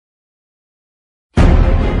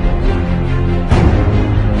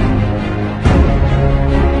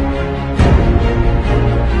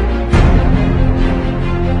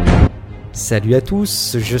Salut à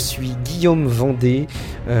tous, je suis Guillaume Vendée,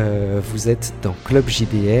 vous êtes dans Club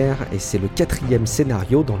JDR et c'est le 4e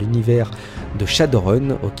scénario dans l'univers de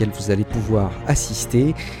Shadowrun auquel vous allez pouvoir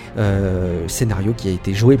assister, scénario qui a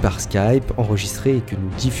été joué par Skype, enregistré et que nous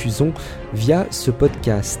diffusons via ce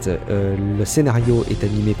podcast. Le scénario est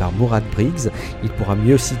animé par Mourad Briggs, il pourra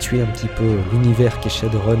mieux situer un petit peu l'univers qu'est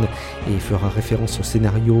Shadowrun et fera référence au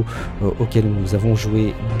scénario auquel nous avons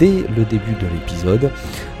joué dès le début de l'épisode.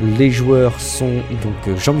 Les joueurs sont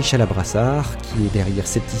donc Jean-Michel Abrassard qui est derrière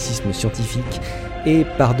Scepticisme Scientifique et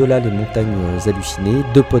Par-delà les montagnes hallucinées,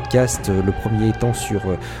 2 podcasts, le premier étant sur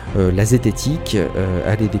la zététique,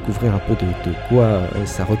 allez découvrir un peu de quoi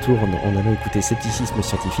ça retourne en allant écouter Scepticisme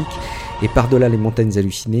Scientifique, et Par-delà les montagnes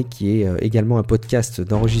hallucinées qui est également un podcast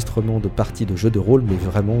d'enregistrement de parties de jeux de rôle mais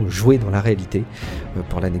vraiment joué dans la réalité.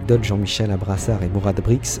 Pour l'anecdote, Jean-Michel Abrassard et Mourad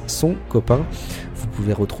Briggs sont copains. Vous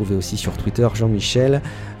pouvez retrouver aussi sur Twitter Jean-Michel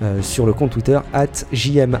sur le compte Twitter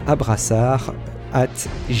 @JMAbrassard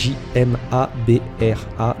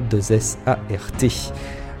 @JMABRA2SART.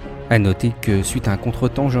 A noter que suite à un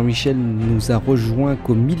contretemps, Jean-Michel nous a rejoint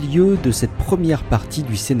qu'au milieu de cette première partie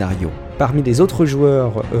du scénario. Parmi les autres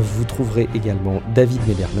joueurs, vous trouverez également David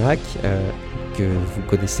Médernac, que vous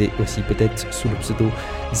connaissez aussi peut-être sous le pseudo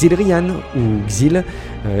Xilrian ou Xil.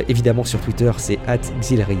 Évidemment sur Twitter c'est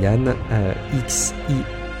 @Xilrian,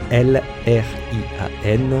 XILRIAN.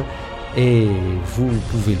 Et vous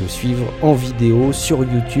pouvez le suivre en vidéo sur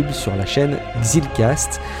YouTube sur la chaîne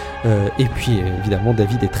Xilcast. Et puis évidemment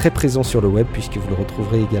David est très présent sur le web puisque vous le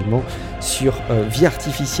retrouverez également sur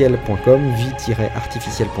vie-artificielle.com,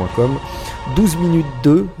 vie-artificielle.com, 12 minutes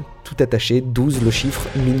 2, tout attaché, 12 le chiffre,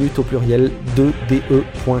 minute au pluriel,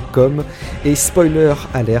 2de.com et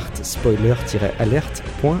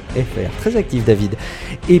spoiler-alerte.fr. Très actif David.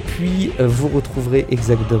 Et puis vous retrouverez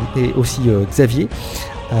exactement et aussi Xavier.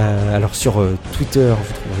 Alors sur Twitter,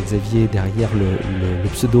 vous trouverez Xavier derrière le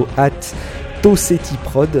pseudo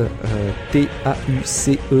 @taucetiprod,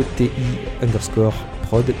 TAUCETI_prod,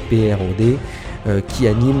 PROD, qui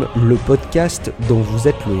anime le podcast dont vous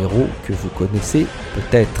êtes le héros, que vous connaissez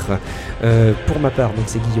peut-être. Pour ma part, donc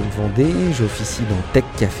c'est Guillaume Vendée, j'officie dans Tech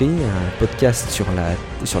Café, un podcast sur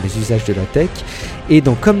les usages de la tech, et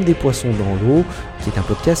dans Comme des poissons dans l'eau, qui est un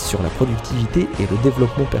podcast sur la productivité et le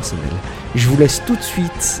développement personnel. Je vous laisse tout de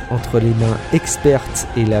suite entre les mains expertes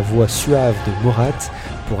et la voix suave de Morat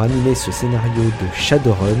pour animer ce scénario de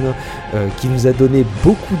Shadowrun qui nous a donné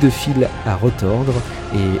beaucoup de fil à retordre,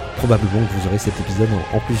 et probablement que vous aurez cet épisode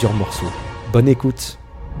en plusieurs morceaux. Bonne écoute.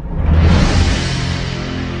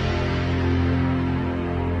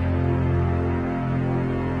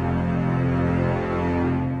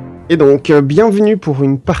 Et donc, bienvenue pour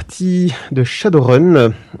une partie de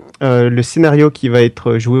Shadowrun. Le scénario qui va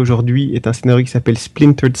être joué aujourd'hui est un scénario qui s'appelle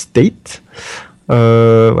Splintered State,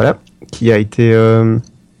 qui a été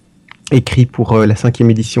écrit pour la 5e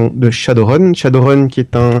édition de Shadowrun. Shadowrun qui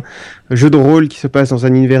est un jeu de rôle qui se passe dans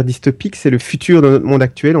un univers dystopique, c'est le futur de notre monde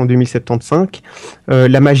actuel en 2075.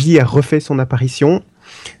 La magie a refait son apparition.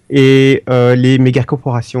 Et les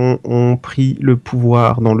mégacorporations ont pris le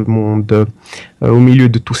pouvoir dans le monde. Au milieu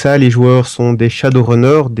de tout ça, les joueurs sont des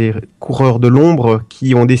Shadowrunners, des coureurs de l'ombre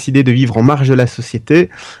qui ont décidé de vivre en marge de la société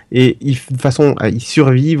et de façon à y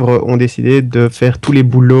survivre, ont décidé de faire tous les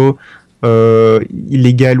boulots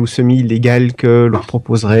illégaux ou semi-illégaux que leur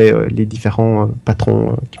proposeraient les différents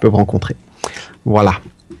patrons qu'ils peuvent rencontrer. Voilà.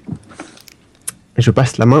 Je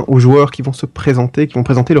passe la main aux joueurs qui vont se présenter, qui vont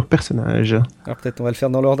présenter leur personnage. Alors peut-être on va le faire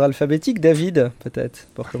dans l'ordre alphabétique. David, peut-être,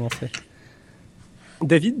 pour commencer.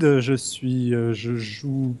 David, je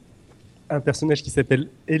joue un personnage qui s'appelle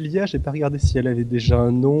Elia. J'ai pas regardé si elle avait déjà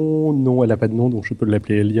un nom. Non, elle a pas de nom, donc je peux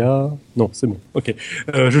l'appeler Elia. Non, c'est bon. Ok.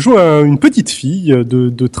 Je joue une petite fille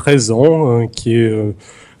de 13 ans qui est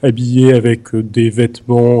habillée avec des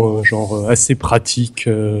vêtements assez pratiques,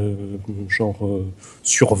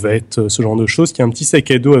 survêt, ce genre de choses, qui a un petit sac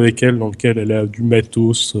à dos avec elle dans lequel elle a du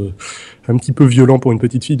matos un petit peu violent pour une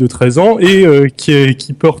petite fille de 13 ans et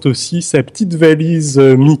qui porte aussi sa petite valise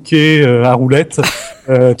Mickey à roulettes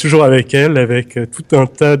toujours avec elle, avec tout un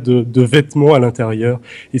tas de vêtements à l'intérieur,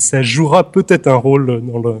 et ça jouera peut-être un rôle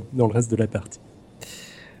dans le reste de la partie.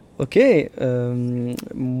 Ok,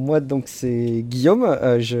 moi donc c'est Guillaume,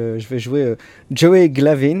 je vais jouer Joey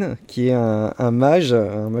Glavin qui est un mage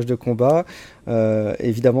de combat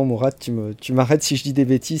Évidemment, Mourad, tu m'arrêtes si je dis des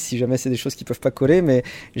bêtises, si jamais c'est des choses qui peuvent pas coller, mais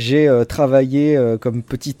j'ai travaillé comme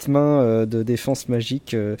petite main de défense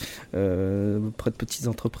magique près de petites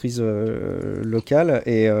entreprises locales,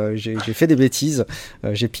 et j'ai fait des bêtises.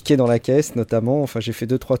 J'ai piqué dans la caisse notamment, enfin j'ai fait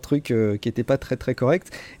 2-3 trucs qui étaient pas très très corrects,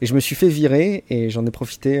 et je me suis fait virer, et j'en ai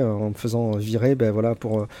profité en me faisant virer voilà,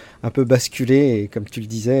 pour un peu basculer, et comme tu le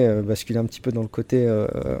disais, basculer un petit peu dans le côté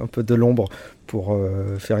un peu de l'ombre, pour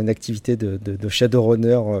faire une activité de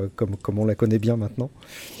Shadowrunner comme on la connaît bien maintenant.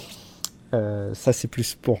 Ça c'est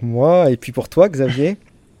plus pour moi. Et puis pour toi, Xavier?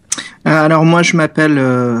 Alors moi je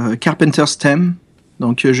m'appelle Carpenter Stem,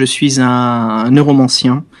 donc je suis un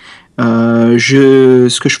neuromancien.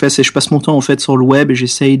 Ce que je fais, c'est que je passe mon temps en fait sur le web et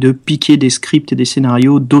j'essaye de piquer des scripts et des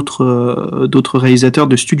scénarios d'autres réalisateurs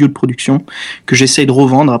de studios de production que j'essaye de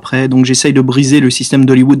revendre après. Donc j'essaye de briser le système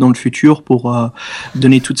d'Hollywood dans le futur pour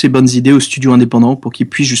donner toutes ces bonnes idées aux studios indépendants pour qu'ils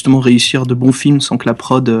puissent justement réussir de bons films sans que la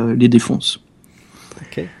prod les défonce.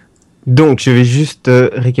 Ok. Donc je vais juste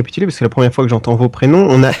récapituler parce que c'est la première fois que j'entends vos prénoms.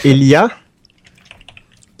 On a Elia.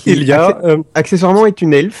 Elia, accessoirement est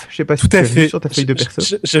une elfe. Je sais pas si tout à fait. Vu sur ta feuille de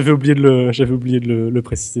perso. J'avais oublié de le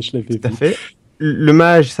préciser. Je l'avais tout à fait. Le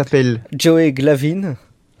mage s'appelle Joey Glavin.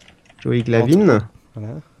 Joey Glavin.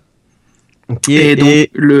 Voilà. Et donc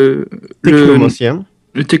le technomancien.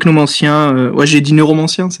 Le technomancien. Ouais, j'ai dit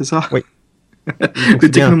neuromancien, c'est ça? Oui. Le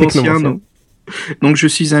technomancien. Donc je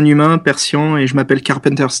suis un humain persien et je m'appelle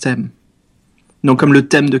Carpenter Stem. Donc comme le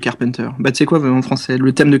thème de Carpenter. Bah tu sais quoi en français?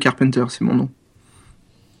 Le thème de Carpenter, c'est mon nom.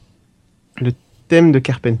 Le thème de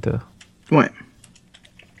Carpenter. Ouais.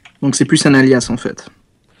 Donc c'est plus un alias en fait.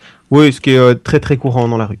 Oui, ce qui est très très courant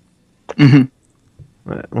dans la rue. Mm-hmm.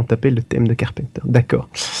 Voilà, on t'appelle le thème de Carpenter. D'accord.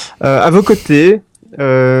 À vos côtés,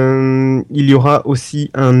 il y aura aussi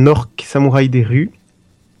un orc samouraï des rues,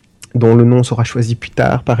 dont le nom sera choisi plus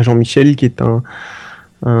tard par Jean-Michel, qui est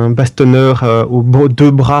un bastonneur aux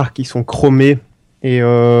 2 bras qui sont chromés et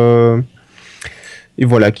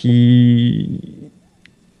voilà, qui...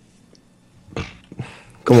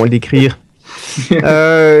 Comment le décrire? C'est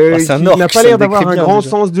un orc, n'a pas l'air d'avoir un grand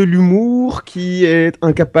sens de l'humour, qui est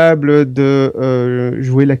incapable de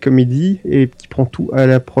jouer la comédie et qui prend tout à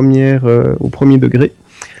au premier degré.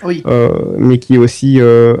 Oui. Mais qui est aussi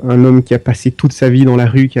un homme qui a passé toute sa vie dans la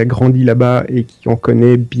rue, qui a grandi là-bas et qui en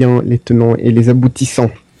connaît bien les tenants et les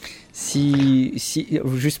aboutissants.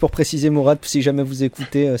 Juste pour préciser, Mourad, si jamais vous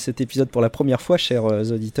écoutez cet épisode pour la première fois, chers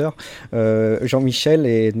auditeurs, Jean-Michel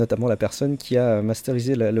est notamment la personne qui a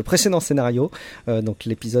masterisé le précédent scénario, donc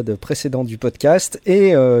l'épisode précédent du podcast,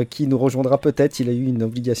 et qui nous rejoindra peut-être. Il a eu une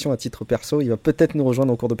obligation à titre perso, il va peut-être nous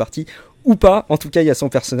rejoindre en cours de partie, ou pas. En tout cas, il y a son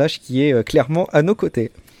personnage qui est clairement à nos côtés.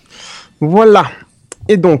 Voilà.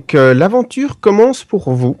 Et donc, l'aventure commence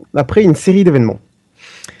pour vous après une série d'événements.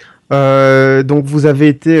 Donc vous avez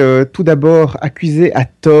été tout d'abord accusé à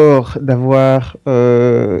tort d'avoir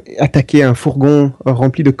attaqué un fourgon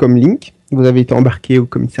rempli de comlink. Vous avez été embarqué au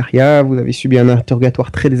commissariat, vous avez subi un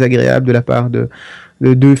interrogatoire très désagréable de la part de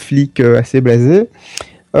 2 flics assez blasés.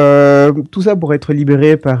 Tout ça pour être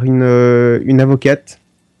libéré par une avocate.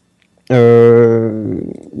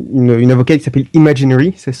 Une avocate qui s'appelle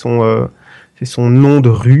Imaginary, c'est son nom de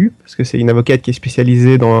rue, parce que c'est une avocate qui est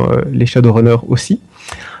spécialisée dans les Shadowrunners aussi.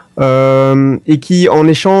 Et qui, en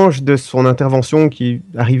échange de son intervention qui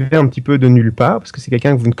arrivait un petit peu de nulle part, parce que c'est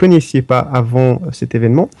quelqu'un que vous ne connaissiez pas avant cet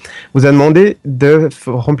événement, vous a demandé de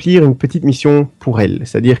remplir une petite mission pour elle.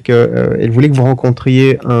 C'est-à-dire qu'elle voulait que vous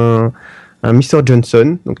rencontriez un Mr.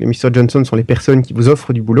 Johnson. Donc les Mr. Johnson sont les personnes qui vous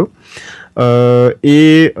offrent du boulot,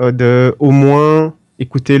 et de au moins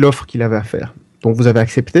écouter l'offre qu'il avait à faire. Donc vous avez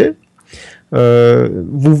accepté.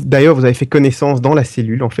 D'ailleurs, vous avez fait connaissance dans la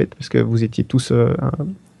cellule, en fait, parce que vous étiez tous...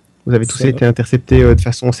 Vous avez tous été interceptés de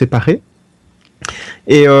façon séparée.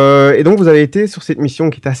 Et donc, vous avez été sur cette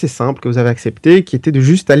mission qui était assez simple, que vous avez acceptée, qui était de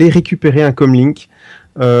juste aller récupérer un comlink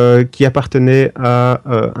qui appartenait à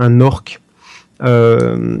un orc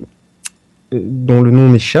dont le nom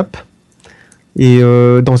m'échappe, et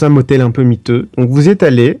dans un motel un peu miteux. Donc, vous êtes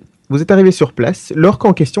arrivé sur place. L'orc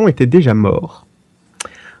en question était déjà mort.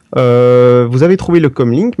 Vous avez trouvé le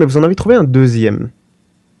comlink, mais vous en avez trouvé un deuxième.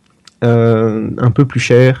 Un peu plus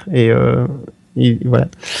cher et voilà.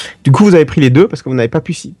 Du coup, vous avez pris les 2 parce que vous n'avez pas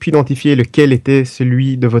pu identifier lequel était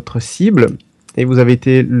celui de votre cible, et vous avez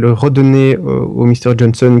été le redonner au Mr.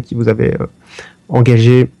 Johnson qui vous avait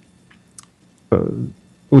engagé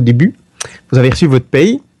au début. Vous avez reçu votre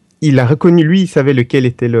paye. Il a reconnu, lui, il savait lequel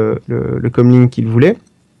était le comlink qu'il voulait.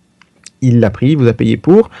 Il l'a pris, il vous a payé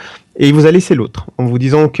pour, et il vous a laissé l'autre en vous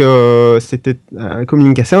disant que c'était un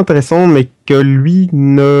comlink assez intéressant, mais que lui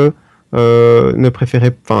ne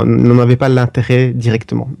n'en avait pas l'intérêt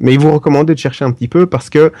directement. Mais il vous recommande de chercher un petit peu parce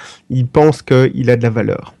que il pense qu'il a de la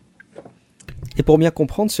valeur. Et pour bien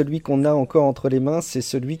comprendre, celui qu'on a encore entre les mains, c'est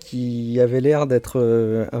celui qui avait l'air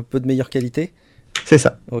d'être un peu de meilleure qualité? C'est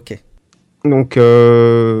ça. Ok. Donc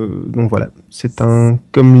voilà, c'est un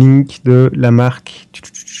comlink de la marque.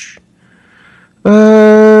 C'est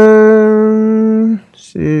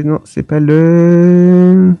pas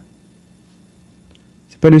le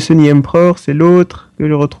Sony Emperor, c'est l'autre que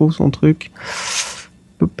je retrouve son truc.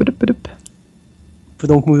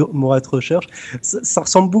 Donc Mourad recherche. Ça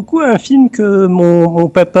ressemble beaucoup à un film que mon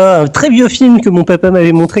papa, un très vieux film que mon papa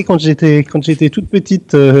m'avait montré quand j'étais toute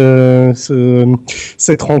petite.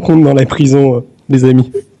 Cette rencontre dans la prison, les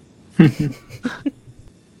amis.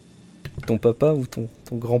 Ton papa ou ton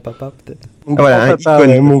grand-papa peut-être? Mon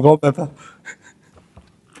grand-papa.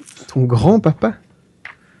 Ton grand-papa?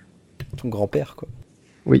 Ton grand-père quoi.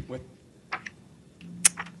 Oui. Ouais.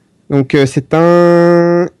 Donc c'est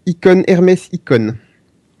un Icon Hermès Icon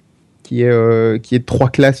qui est 3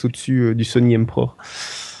 classes au-dessus du Sony Emperor.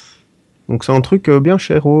 Donc c'est un truc bien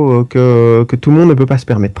cher que tout le monde ne peut pas se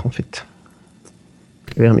permettre en fait.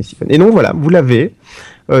 Hermès Icon. Et donc voilà, vous l'avez.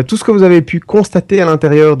 Tout ce que vous avez pu constater à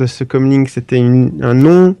l'intérieur de ce comlink, c'était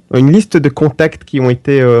une liste de contacts qui ont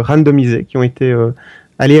été randomisés, qui ont été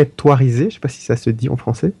aléatoirisés. Je ne sais pas si ça se dit en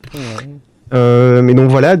français. Ouais. Mais donc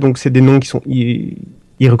voilà, donc c'est des noms qui sont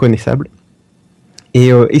irreconnaissables.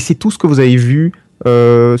 Et c'est tout ce que vous avez vu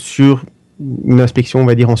sur une inspection, on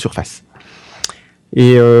va dire, en surface.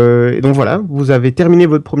 Et donc voilà, vous avez terminé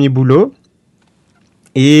votre premier boulot.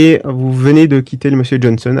 Et vous venez de quitter le monsieur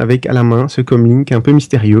Johnson avec à la main ce comlink un peu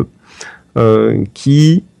mystérieux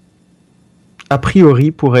qui, a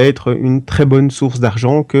priori, pourrait être une très bonne source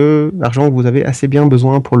d'argent que vous avez assez bien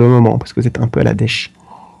besoin pour le moment, parce que vous êtes un peu à la dèche.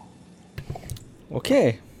 Ok.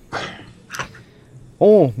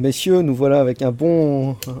 Bon, messieurs, nous voilà avec un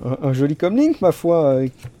joli comlink, ma foi.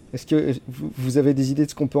 Est-ce que vous avez des idées de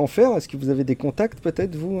ce qu'on peut en faire? Est-ce que vous avez des contacts,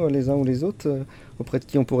 peut-être, vous, les uns ou les autres, auprès de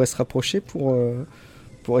qui on pourrait se rapprocher pour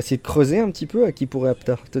essayer de creuser un petit peu à qui pourrait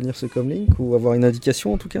appartenir ce comlink, ou avoir une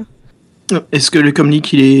indication en tout cas? Est-ce que le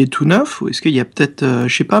comlink il est tout neuf, ou est-ce qu'il y a peut-être,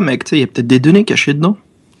 je sais pas mec, il y a peut-être des données cachées dedans?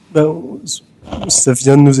 Ça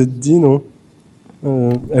vient de nous être dit, non?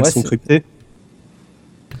 Elles sont cryptées.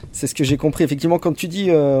 C'est ce que j'ai compris. Effectivement, quand tu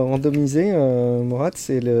dis randomisé, Mourad,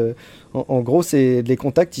 en gros, c'est les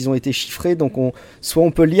contacts, ils ont été chiffrés, donc soit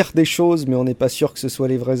on peut lire des choses, mais on n'est pas sûr que ce soit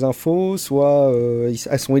les vraies infos, soit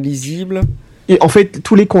elles sont illisibles. Et en fait,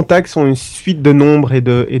 tous les contacts sont une suite de nombres et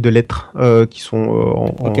de lettres qui sont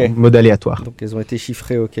en mode aléatoire. Donc elles ont été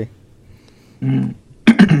chiffrées, ok.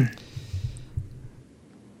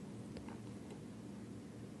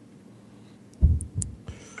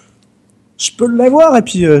 Je peux l'avoir et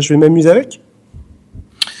puis je vais m'amuser avec.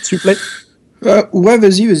 S'il vous plaît. Ouais,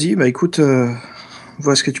 vas-y. Bah écoute,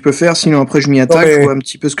 vois ce que tu peux faire, sinon après je m'y attaque, vois un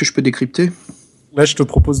petit peu ce que je peux décrypter. Là, je te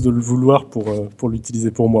propose de le vouloir pour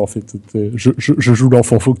l'utiliser pour moi, en fait. Je joue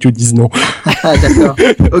l'enfant, faut que tu dises non. Ah, d'accord.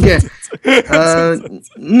 Ok.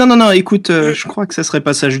 Non, écoute, je crois que ça serait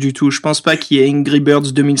pas sage du tout. Je pense pas qu'il y ait Angry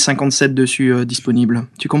Birds 2057 dessus disponible.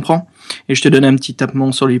 Tu comprends? Et je te donne un petit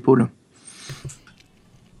tapement sur l'épaule.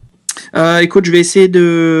 Écoute, je vais essayer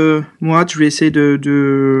de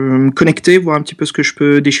me connecter, voir un petit peu ce que je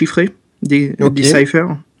peux déchiffrer, decipher.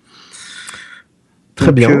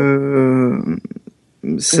 Très bien.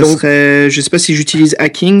 Serait, je sais pas si j'utilise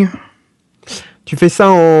hacking. Tu fais ça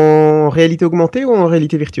en réalité augmentée ou en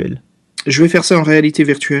réalité virtuelle? Je vais faire ça en réalité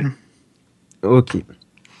virtuelle. Ok.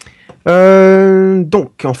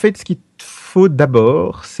 Donc, en fait, ce qu'il te faut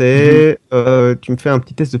d'abord, c'est tu me fais un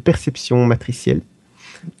petit test de perception matricielle.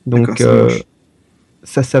 Donc,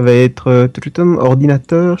 ça va être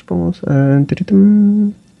ordinateur, je pense.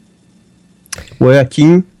 Ouais,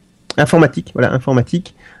 hacking. Informatique, voilà,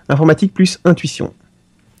 informatique. Informatique plus intuition.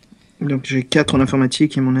 Donc j'ai 4 en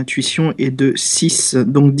informatique et mon intuition est de 6,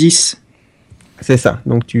 donc 10. C'est ça,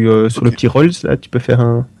 donc sur le petit Rolls, là, tu peux faire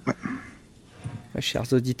un... Ouais.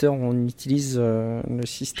 Chers auditeurs, on utilise le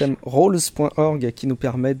système rolls.org qui nous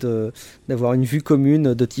permet d'avoir une vue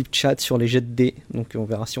commune de type chat sur les jets de dés. Donc on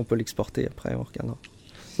verra si on peut l'exporter après, on regardera.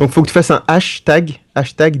 Donc il faut que tu fasses un hashtag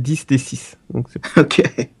 10D6. Donc, ok.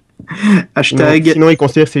 Hashtag... Sinon il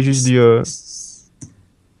considère que c'est juste du...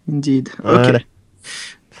 Indeed. Voilà. Ok.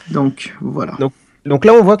 Donc, voilà. Donc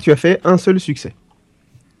là, on voit que tu as fait un seul succès.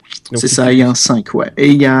 Donc, c'est ça, il y a un 5, ouais. Et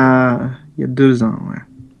il y a 2 1, ouais.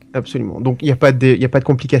 Absolument. Donc, il n'y a pas de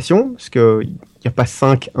complication, parce qu'il n'y a pas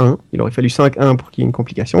 5-1. Il aurait fallu 5-1 pour qu'il y ait une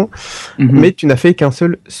complication. Mais tu n'as fait qu'un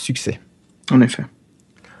seul succès. En effet.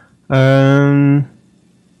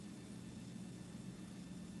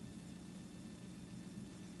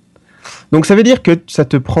 Donc ça veut dire que ça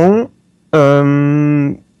te prend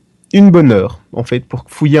une bonne heure, en fait, pour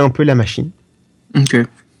fouiller un peu la machine. Ok.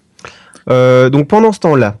 Donc pendant ce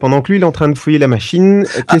temps-là, pendant que lui il est en train de fouiller la machine,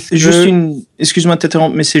 excuse-moi de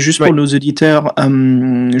t'interrompre, mais c'est juste pour nos auditeurs.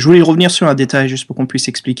 Je voulais revenir sur un détail juste pour qu'on puisse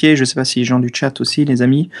expliquer. Je sais pas si les gens du chat aussi, les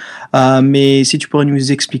amis, mais si tu pourrais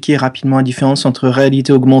nous expliquer rapidement la différence entre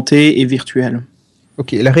réalité augmentée et virtuelle.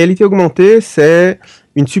 Ok, la réalité augmentée, c'est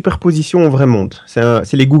une superposition au vrai monde.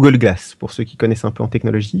 C'est les Google Glass, pour ceux qui connaissent un peu en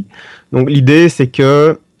technologie. Donc l'idée, c'est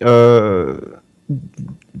que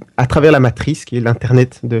à travers la matrice, qui est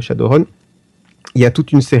l'Internet de Shadowrun, il y a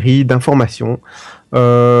toute une série d'informations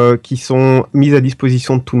qui sont mises à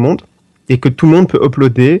disposition de tout le monde et que tout le monde peut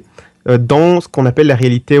uploader dans ce qu'on appelle la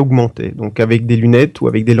réalité augmentée. Donc avec des lunettes ou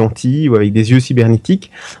avec des lentilles ou avec des yeux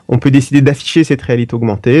cybernétiques, on peut décider d'afficher cette réalité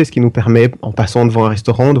augmentée, ce qui nous permet, en passant devant un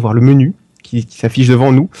restaurant, de voir le menu qui s'affiche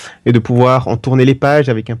devant nous et de pouvoir en tourner les pages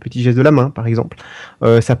avec un petit geste de la main, par exemple.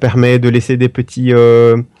 Ça permet de laisser des petites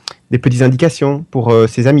indications pour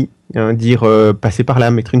ses amis, dire passer par là,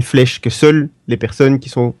 mettre une flèche que seules les personnes qui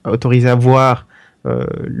sont autorisées à voir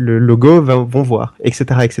le logo vont voir, etc.,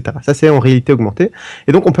 etc. Ça, c'est en réalité augmentée.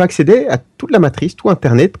 Et donc, on peut accéder à toute la matrice, tout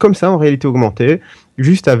Internet, comme ça, en réalité augmentée,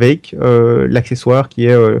 juste avec l'accessoire qui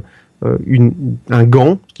est un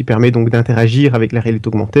gant qui permet donc d'interagir avec la réalité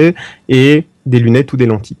augmentée et des lunettes ou des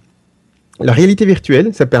lentilles. La réalité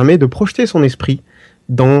virtuelle, ça permet de projeter son esprit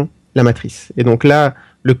dans la matrice. Et donc là,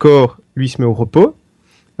 le corps, lui, se met au repos.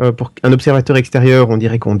 Pour un observateur extérieur, on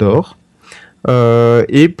dirait qu'on dort.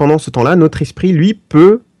 Et pendant ce temps-là, notre esprit, lui,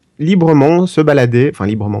 peut librement se balader, enfin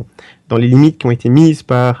librement, dans les limites qui ont été mises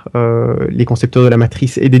par les concepteurs de la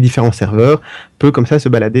matrice et des différents serveurs, peut comme ça se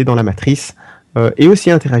balader dans la matrice et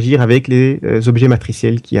aussi interagir avec les objets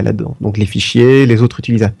matriciels qu'il y a là-dedans. Donc les fichiers, les autres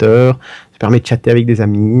utilisateurs, ça permet de chatter avec des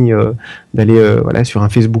amis, d'aller sur un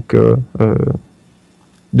Facebook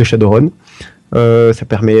de Shadowrun. Ça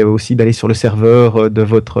permet aussi d'aller sur le serveur de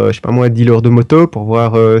votre, dealer de moto pour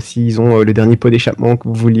voir s'ils ont le dernier pot d'échappement que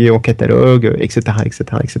vous vouliez en catalogue, etc., etc.,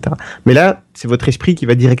 etc. Mais là, c'est votre esprit qui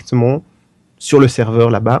va directement sur le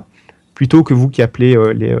serveur là-bas, plutôt que vous qui appelez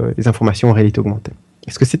les informations en réalité augmentée.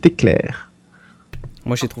 Est-ce que c'était clair ?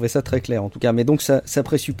 Moi j'ai trouvé ça très clair en tout cas, mais donc ça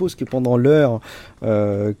présuppose que pendant l'heure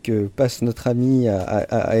que passe notre ami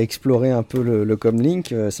à explorer un peu le comlink,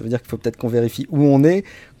 ça veut dire qu'il faut peut-être qu'on vérifie où on est,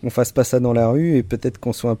 qu'on fasse pas ça dans la rue et peut-être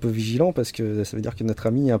qu'on soit un peu vigilant parce que ça veut dire que notre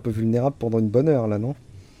ami est un peu vulnérable pendant une bonne heure là, non ?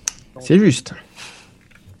 C'est juste.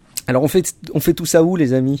 Alors on fait tout ça où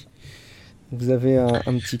les amis ? Vous avez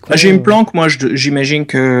un petit coin. J'ai une planque, moi j'imagine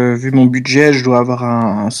que vu mon budget, je dois avoir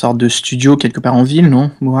un sorte de studio quelque part en ville, non,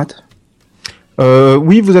 Mourad ?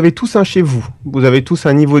 Oui, vous avez tous un chez vous. Vous avez tous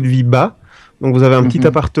un niveau de vie bas. Donc vous avez un petit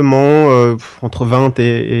appartement entre 20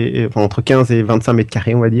 entre 15 et 25 mètres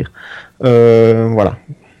carrés, on va dire. Voilà.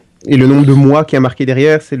 Et le nombre de mois qui est marqué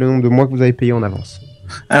derrière, c'est le nombre de mois que vous avez payé en avance.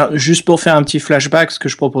 Alors, juste pour faire un petit flashback, ce que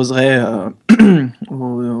je proposerais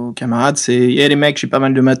aux camarades, c'est hey, les mecs, j'ai pas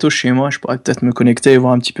mal de matos chez moi, je pourrais peut-être me connecter et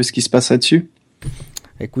voir un petit peu ce qui se passe là-dessus.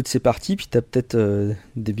 Écoute, c'est parti, puis t'as peut-être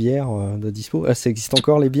des bières de dispo. Ah, ça existe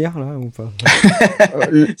encore les bières là ou pas ?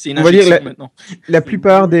 C'est une on va dire maintenant. La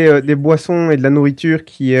plupart des boissons et de la nourriture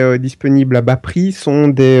qui est disponible à bas prix sont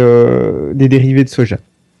des dérivés de soja.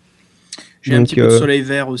 J'ai un petit peu de soleil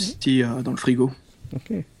vert aussi dans le frigo.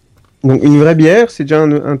 Ok. Donc une vraie bière, c'est déjà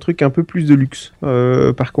un truc un peu plus de luxe.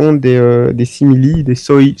 Par contre, des simili, des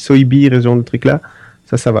soy beer et ce genre de trucs là,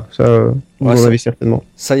 ça va. Ça, vous en avez certainement.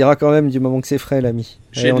 Ça ira quand même du moment que c'est frais, l'ami.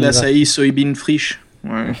 J'ai de l'açaï soybean friche.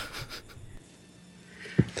 Ouais.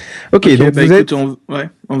 Ok, donc vous êtes... on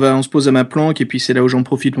se pose à ma planque et puis c'est là où j'en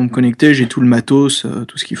profite pour me connecter. J'ai tout le matos,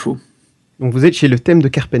 tout ce qu'il faut. Donc vous êtes chez le thème de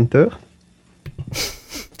Carpenter.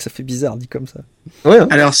 Ça fait bizarre dit comme ça. Ouais, hein.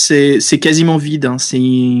 Alors c'est quasiment vide. Hein. C'est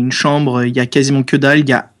une chambre. Il y a quasiment que dalle. Il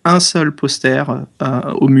y a un seul poster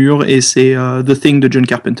au mur et c'est The Thing de John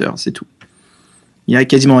Carpenter. C'est tout. Il y a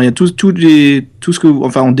quasiment rien. Tout ce que,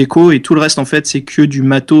 enfin, en déco et tout le reste, en fait, c'est que du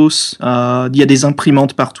matos. Il y a des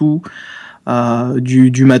imprimantes partout,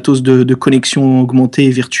 du matos de connexion augmentée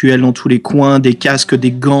et virtuelle dans tous les coins, des casques,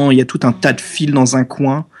 des gants. Il y a tout un tas de fils dans un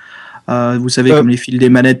coin. Vous savez, comme les fils des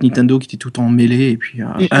manettes Nintendo qui étaient tout emmêlés. Et puis,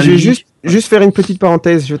 je vais juste faire une petite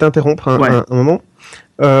parenthèse. Je vais t'interrompre un moment.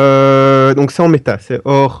 Donc, c'est en méta. C'est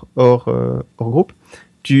hors groupe.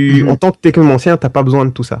 En tant que technomancien, t'as pas besoin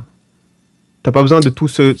de tout ça. T'as pas besoin de tout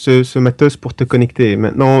ce matos pour te connecter.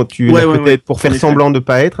 Maintenant, tu l'as peut-être pour faire semblant de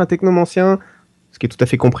pas être un technomancien, ce qui est tout à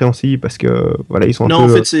fait compréhensible parce que voilà, ils sont en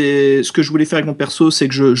fait, c'est ce que je voulais faire avec mon perso, c'est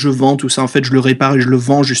que je vends tout ça. En fait, je le répare et je le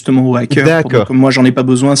vends justement aux hackers. D'accord. Comme moi, j'en ai pas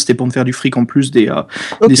besoin. C'était pour me faire du fric en plus des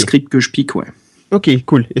scripts que je pique, ouais. Ok,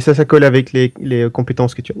 cool. Et ça colle avec les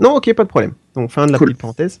compétences que tu as. Non, ok, pas de problème. Donc, fin de la Cool. petite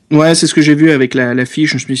parenthèse. Ouais, c'est ce que j'ai vu avec la fiche.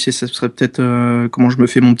 Je me suis dit, ça serait peut-être comment je me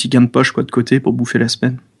fais mon petit gain de poche quoi de côté pour bouffer la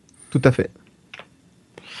semaine. Tout à fait.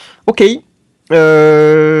 Ok.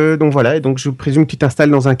 Donc voilà, et donc je présume que tu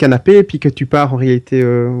t'installes dans un canapé et puis que tu pars en réalité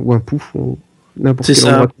ou un pouf ou n'importe C'est quel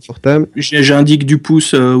ça. endroit confortable. J'indique du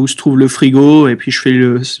pouce où se trouve le frigo et puis je fais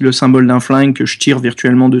le symbole d'un flingue que je tire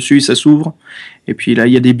virtuellement dessus et ça s'ouvre. Et puis là,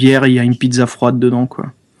 il y a des bières, il y a une pizza froide dedans, quoi.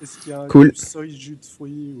 Est-ce qu'il y a un Cool. soy jus de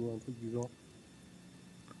fruits ou un truc du genre?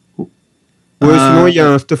 Ouais, sinon il y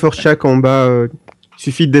a un Stuffer Shack en bas. Il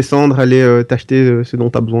suffit de descendre, aller t'acheter ce dont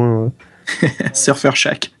tu as besoin. Surfer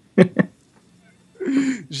Shack.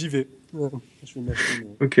 J'y vais. Je vais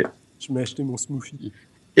m'acheter Ok. mon smoothie.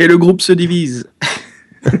 Euh, Et le groupe se divise.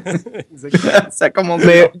 Exactement. Ça commence.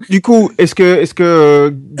 Mais du coup, est-ce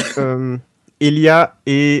que Elia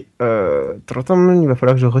et il va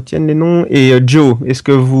falloir que je retienne les noms et Joe, est-ce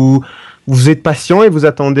que vous êtes patient et vous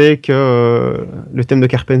attendez que le thème de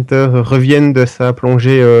Carpenter revienne de sa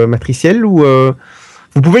plongée matricielle ou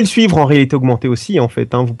vous pouvez le suivre en réalité augmentée aussi en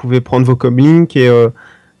fait, hein, vous pouvez prendre vos comlinks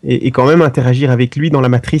et quand même interagir avec lui dans la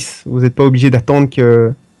matrice. Vous n'êtes pas obligé d'attendre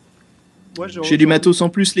que... Moi, J'ai du matos en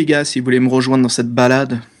plus, les gars, si vous voulez me rejoindre dans cette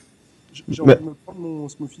balade. J'ai envie de me prendre mon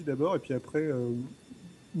smoothie d'abord et puis après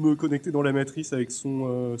me connecter dans la matrice avec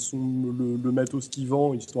le matos qui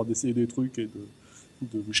vend, histoire d'essayer des trucs et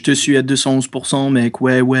de... Je te suis à 211%, mec,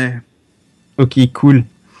 ouais. Ok, cool.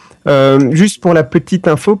 Juste pour la petite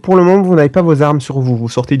info, pour le moment, vous n'avez pas vos armes sur vous. Vous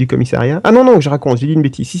sortez du commissariat. Ah non, je raconte, j'ai dit une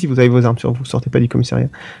bêtise. Si, vous avez vos armes sur vous, vous sortez pas du commissariat.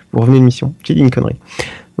 Vous revenez de mission. J'ai dit une connerie.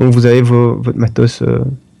 Donc vous avez votre matos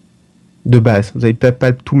de base. Vous n'avez peut-être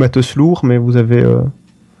pas tout matos lourd, mais vous avez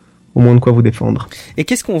au moins de quoi vous défendre. Et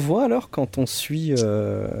qu'est-ce qu'on voit alors quand on suit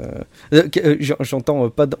j'entends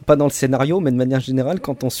pas dans le scénario, mais de manière générale,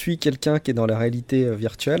 quand on suit quelqu'un qui est dans la réalité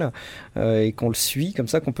virtuelle et qu'on le suit comme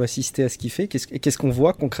ça, qu'on peut assister à ce qu'il fait, qu'est-ce qu'on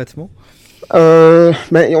voit concrètement? On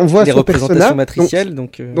voit les son représentations persona. matricielles,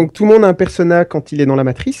 donc tout le monde a un persona quand il est dans la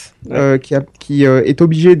matrice, Ouais. qui est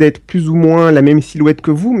obligé d'être plus ou moins la même silhouette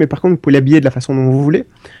que vous, mais par contre vous pouvez l'habiller de la façon dont vous voulez.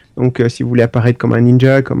 Donc si vous voulez apparaître comme un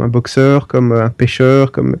ninja, comme un boxeur, comme un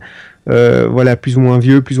pêcheur, comme voilà, plus ou moins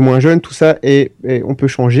vieux, plus ou moins jeune, tout ça, et on peut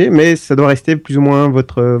changer, mais ça doit rester plus ou moins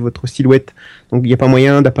votre silhouette. Donc il n'y a pas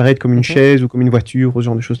moyen d'apparaître comme une chaise ou comme une voiture, ou ce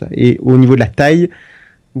genre de choses-là. Et au niveau de la taille,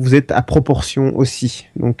 vous êtes à proportion aussi.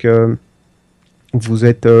 Donc vous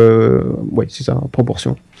êtes, ouais, c'est ça, en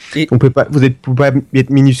proportion. Et- On peut pas, vous pouvez pas être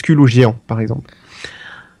minuscule ou géant, par exemple.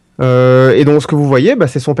 Et donc ce que vous voyez,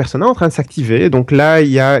 c'est son personnage en train de s'activer. Donc là, il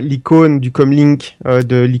y a l'icône du comlink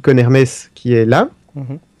de l'icône Hermès qui est là,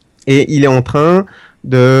 et il est en train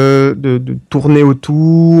de tourner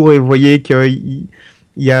autour. Et vous voyez qu'il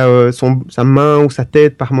y a sa main ou sa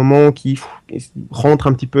tête par moment qui rentre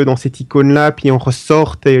un petit peu dans cette icône-là, puis on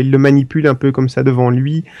ressort et il le manipule un peu comme ça devant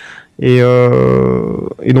lui. Et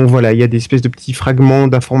donc voilà, il y a des espèces de petits fragments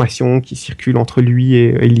d'informations qui circulent entre lui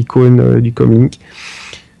et l'icône du comlink.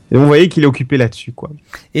 Et vous voyez qu'il est occupé là-dessus, quoi.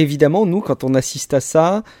 évidemment, nous, quand on assiste à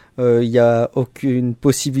ça, il n'y a aucune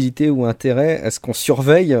possibilité ou intérêt à ce qu'on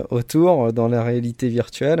surveille autour dans la réalité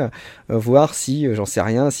virtuelle, voir si, j'en sais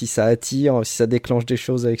rien, si ça attire, si ça déclenche des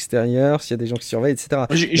choses à l'extérieur, s'il y a des gens qui surveillent, etc.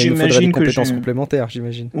 Il nous faudrait des compétences complémentaires,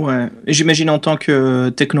 j'imagine. Ouais, et j'imagine en tant que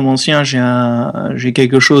technomancien, j'ai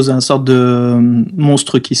quelque chose, une sorte de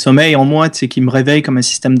monstre qui sommeille en moi, qui me réveille comme un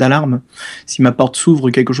système d'alarme. Si ma porte s'ouvre,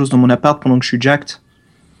 quelque chose dans mon appart pendant que je suis jacked.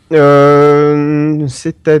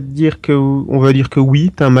 C'est-à-dire que, on va dire que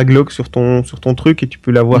oui, t'as un maglock sur ton truc et tu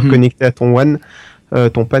peux l'avoir connecté à ton WAN,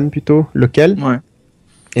 ton PAN plutôt, local. Ouais.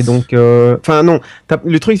 Et donc, non,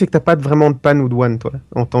 le truc c'est que t'as pas vraiment de PAN ou de WAN, toi,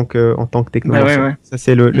 en tant que technologien. Ouais. Ça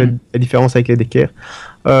c'est la différence avec les DKR.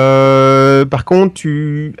 Par contre,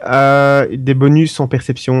 tu as des bonus en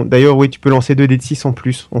perception. D'ailleurs, oui, tu peux lancer 2 dés de 6 en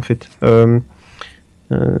plus, en fait.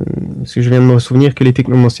 Parce que je viens de me souvenir que les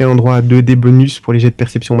technomanciens ont droit à 2 dés bonus pour les jets de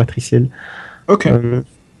perception matricielle. Ok.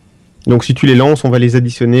 Donc si tu les lances, on va les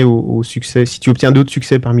additionner au succès. Si tu obtiens d'autres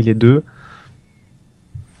succès parmi les deux.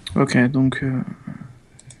 Ok, donc...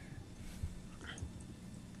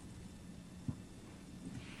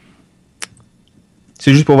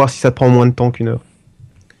 C'est juste pour voir si ça te prend moins de temps qu'1 heure.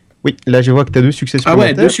 Oui, là je vois que tu as 2 succès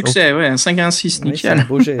supplémentaires. Ah ouais, 2 succès, ouais, un 5 et un 6, nickel. C'est un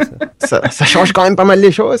beau jet, ça. ça change quand même pas mal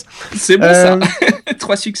les choses. C'est bon ça.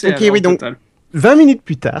 3 succès. Ok, oui, donc total. 20 minutes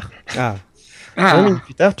plus tard. 20 minutes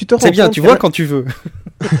plus tard, tu te rends C'est bien, compte tu vois quand tu veux.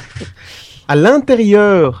 à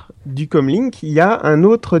l'intérieur du comlink, il y a un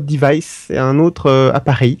autre device, un autre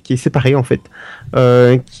appareil qui est séparé en fait,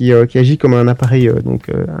 qui agit comme un appareil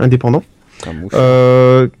indépendant.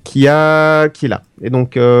 qui est là. Et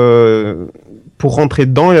donc, pour rentrer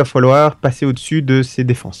dedans, il va falloir passer au-dessus de ses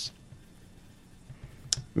défenses.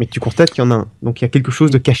 Mais tu constates qu'il y en a un. Donc il y a quelque chose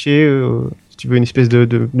de caché, si tu veux, une espèce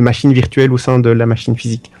de machine virtuelle au sein de la machine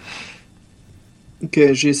physique. Ok,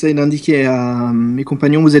 j'essaie d'indiquer à mes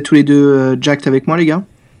compagnons, vous êtes tous les deux jacked avec moi, les gars?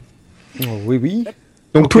 Oui.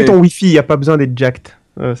 Donc tout est en Wi-Fi, il n'y a pas besoin d'être jacked.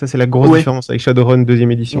 Ça, c'est la grosse différence avec Shadowrun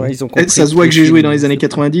 2e édition. Ouais, ils ont compris ça se voit que j'ai joué dans les années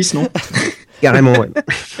 90, non? Carrément, ouais.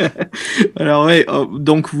 Alors ouais,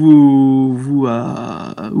 donc vous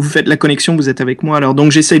faites la connexion, vous êtes avec moi. Alors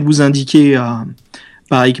donc j'essaie de vous indiquer,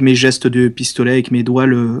 pareil, avec mes gestes de pistolet, avec mes doigts,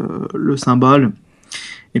 le symbole.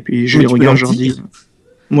 Et puis je les regarde, je leur dis...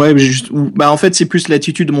 Ouais, en fait c'est plus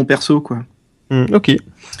l'attitude de mon perso, quoi. Ok.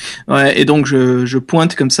 Ouais, et donc je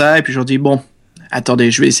pointe comme ça, et puis je leur dis, bon,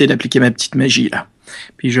 attendez, je vais essayer d'appliquer ma petite magie, là.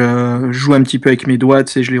 Puis je joue un petit peu avec mes doigts,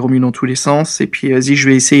 tu sais, je les remue dans tous les sens, et puis vas-y, je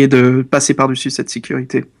vais essayer de passer par-dessus cette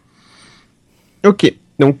sécurité. Ok,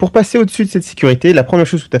 donc pour passer au-dessus de cette sécurité, la première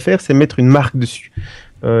chose que tu as à faire, c'est mettre une marque dessus.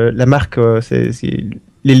 La marque, c'est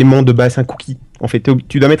l'élément de base, un cookie. En fait,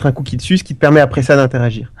 tu dois mettre un cookie dessus, ce qui te permet après ça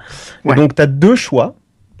d'interagir. Ouais. Donc tu as deux choix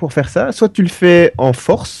pour faire ça. Soit tu le fais en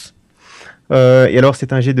force, et alors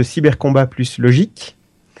c'est un jet de cybercombat plus logique.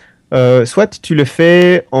 Soit tu le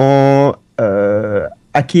fais en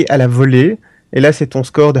hacker à la volée, et là c'est ton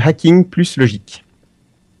score de hacking plus logique.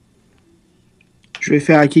 Je vais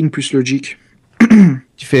faire hacking plus logique.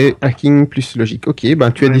 Tu fais hacking plus logique. Ok, ben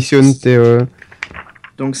tu additionnes tes...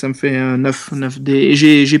 Donc ça me fait 9 dés. Et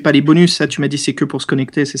j'ai pas les bonus, ça tu m'as dit c'est que pour se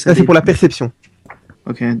connecter, c'est ça? Ça c'est pour la perception.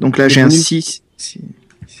 Ok, donc là j'ai un 6.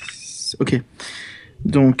 Ok.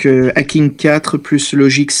 Donc hacking 4 plus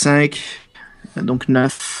logique 5, donc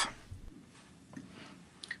 9.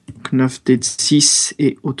 9 dés de 6,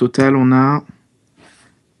 et au total on a...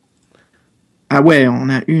 Ah ouais, on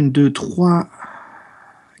a 1, 2, 3,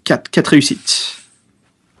 4 réussites.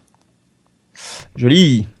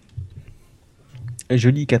 Joli,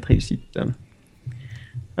 4 réussites.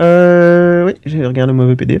 Oui, j'ai regardé le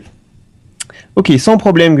mauvais PDF. Ok, sans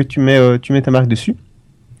problème que tu mets ta marque dessus.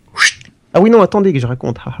 Ah oui, non, attendez que je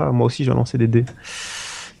raconte. Moi aussi, je vais lancer des dés.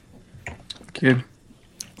 Ok.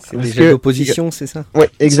 C'est déjà l'opposition, c'est ça? Ouais,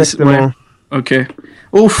 exactement. Ouais. Ok.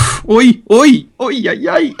 Ouf, oui, aïe,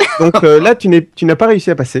 aïe. Donc là, tu n'as pas réussi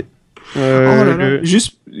à passer. Oh là là.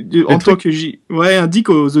 Juste en tant que indique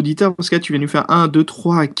aux auditeurs, parce que là, tu viens nous faire 1, 2,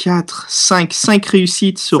 3, 4, 5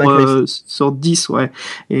 réussites sur 10, ouais.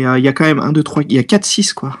 Et il y a quand même 1, 2, 3, il y a 4,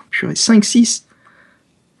 6, quoi. Purée, 5, 6.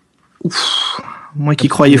 Ouf. Moi qui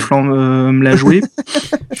croyais Flan me la jouer.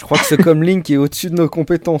 Je crois que ce comlink est au-dessus de nos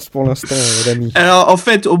compétences pour l'instant, l'ami. Alors en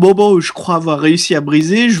fait, au moment où je crois avoir réussi à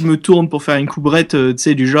briser, je me tourne pour faire une coubrette, tu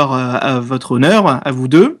sais, du genre à votre honneur, à vous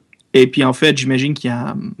deux. Et puis en fait, j'imagine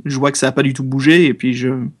je vois que ça a pas du tout bougé, et puis je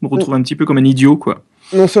me retrouve un petit peu comme un idiot, quoi.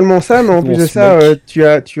 Non seulement ça, mais en plus de ça,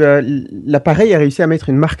 l'appareil a réussi à mettre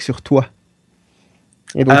une marque sur toi.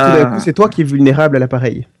 Et donc tout d'un coup, c'est toi qui es vulnérable à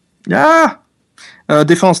l'appareil.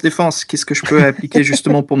 Défense, qu'est-ce que je peux appliquer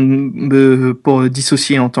justement pour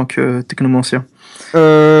dissocier en tant que technomancien?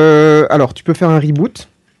 Alors, tu peux faire un reboot.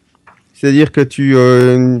 C'est-à-dire que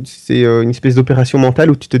c'est une espèce d'opération mentale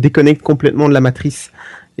où tu te déconnectes complètement de la matrice.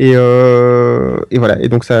 Et voilà. Et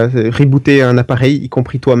donc, ça rebooter un appareil, y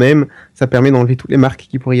compris toi-même, ça permet d'enlever toutes les marques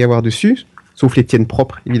qu'il pourrait y avoir dessus, sauf les tiennes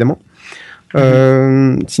propres, évidemment.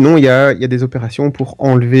 Sinon, il y a des opérations pour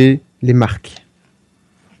enlever les marques.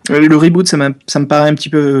 Le reboot, ça me paraît un petit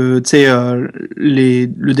peu, tu sais,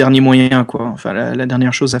 le dernier moyen, quoi. Enfin, la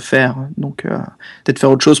dernière chose à faire. Donc, peut-être faire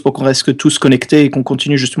autre chose pour qu'on reste tous connectés et qu'on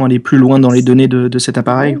continue justement à aller plus loin dans les données de cet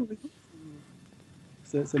appareil.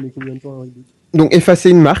 Ça met combien de temps un reboot? Donc, effacer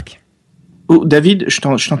une marque. Oh, David, je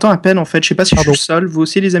t'entends à peine, en fait. Je sais pas si je suis seul. Vous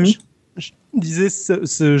aussi, les amis? Je disais,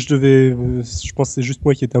 je pense que c'est juste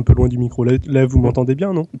moi qui étais un peu loin du micro. Là vous m'entendez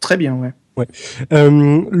bien, non? Très bien, ouais.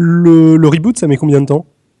 Le reboot, ça met combien de temps?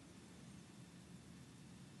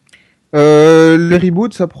 Le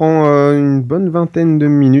reboot, ça prend une bonne vingtaine de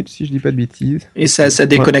minutes, si je dis pas de bêtises. Et ça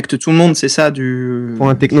déconnecte tout le monde, c'est ça, pour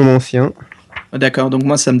un technomancien. D'accord, donc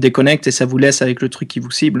moi ça me déconnecte et ça vous laisse avec le truc qui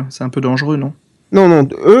vous cible. C'est un peu dangereux, non? Non,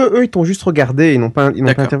 eux ils t'ont juste regardé, ils n'ont pas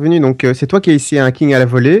intervenu. Donc c'est toi qui as essayé un hacking à la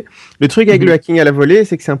volée. Le truc avec le hacking à la volée,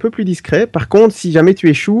 c'est que c'est un peu plus discret. Par contre, si jamais tu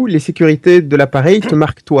échoues, les sécurités de l'appareil te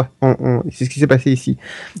marquent toi. C'est ce qui s'est passé ici.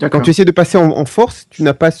 Quand tu essaies de passer en force, tu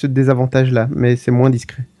n'as pas ce désavantage-là, mais c'est moins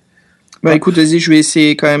discret. Bah écoute, vas-y, je vais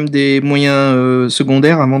essayer quand même des moyens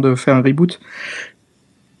secondaires avant de faire un reboot.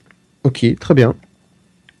 Ok, très bien.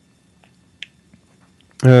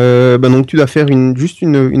 Donc tu dois faire juste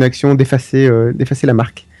une action d'effacer la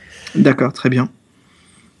marque. D'accord, très bien.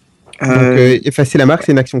 Donc, effacer la marque,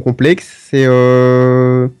 c'est une action complexe. C'est,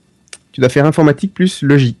 tu dois faire informatique plus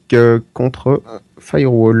logique contre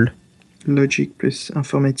firewall. Logique plus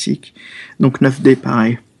informatique. Donc 9D,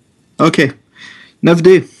 pareil. Ok.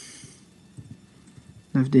 9D.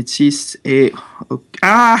 9D de 6 et...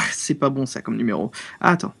 Ah, c'est pas bon ça comme numéro.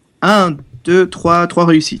 Ah, attends. 1, 2, 3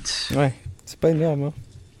 réussites. Ouais, c'est pas énorme.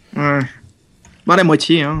 Ouais. Bon, la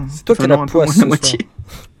moitié. Hein. C'est toi qui as la poisse. La moitié.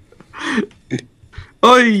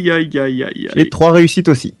 Aïe, aïe, aïe, aïe. Et 3 réussites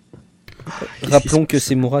aussi. Rappelons que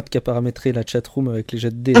c'est Mourad qui a paramétré la chatroom avec les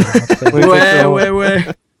jets de dés. Ouais.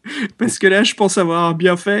 Parce que là, je pense avoir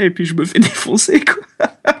bien fait et puis je me fais défoncer, quoi.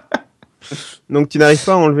 Donc, tu n'arrives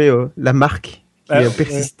pas à enlever la marque qui est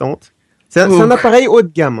persistante. C'est un appareil haut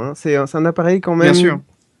de gamme. Hein. C'est un appareil quand même... Bien sûr.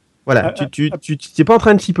 Voilà, tu t'es pas en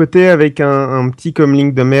train de chipoter avec un petit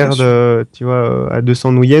comlink de merde, tu vois, à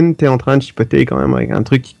 200 nouyennes. T'es en train de chipoter quand même avec un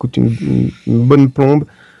truc qui coûte une bonne plombe,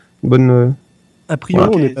 une bonne... A priori,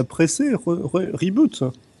 on n'est pas pressé. Reboot.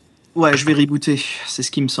 Ouais, je vais rebooter. C'est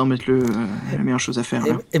ce qui me semble être la meilleure chose à faire.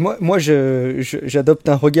 Là. Et moi j'adopte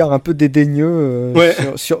un regard un peu dédaigneux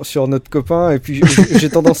sur notre copain. Et puis j'ai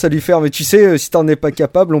tendance à lui faire, mais tu sais, si t'en es pas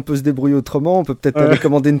capable, on peut se débrouiller autrement. On peut peut-être aller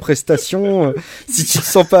commander une prestation. Si tu te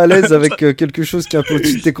sens pas à l'aise avec quelque chose qui est un peu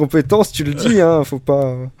au-dessus de tes compétences, tu le dis. Hein, faut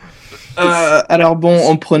pas... Alors bon,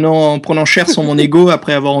 en prenant cher sur mon ego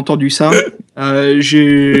après avoir entendu ça,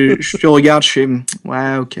 je te regarde, je fais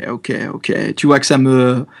ouais, ok. Tu vois que ça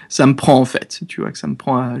me prend en fait. Tu vois que ça me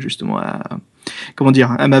prend justement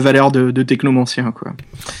à ma valeur de technomancien quoi.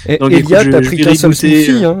 Donc, Elia, t'as pris qu'un seul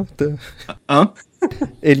smoothie, hein?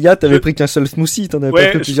 Elia, t'avais pris qu'un seul smoothie, t'en avais pas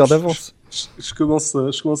pris plusieurs d'avance. Je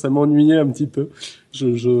commence à m'ennuyer un petit peu.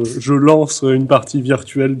 Je lance une partie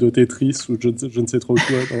virtuelle de Tetris ou je ne sais trop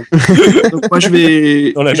quoi. Donc moi je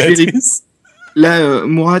vais dans la matrice. Là,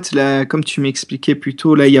 Mourad, là, comme tu m'expliquais plus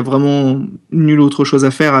tôt, là il y a vraiment nulle autre chose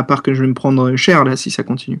à faire à part que je vais me prendre cher là si ça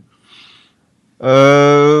continue.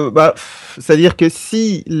 C'est-à-dire que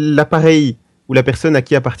si l'appareil ou la personne à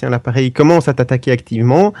qui appartient l'appareil commence à t'attaquer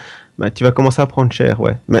activement, tu vas commencer à prendre cher,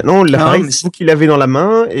 ouais. Maintenant, l'appareil, c'est vous qui l'avez dans la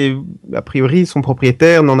main et a priori, son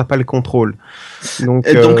propriétaire n'en a pas le contrôle. Donc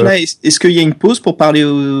là, est-ce qu'il y a une pause pour parler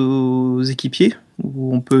aux équipiers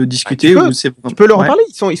où on peut discuter tu peux leur parler,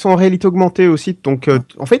 ils sont en réalité augmentée aussi. Donc,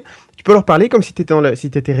 en fait, tu peux leur parler comme si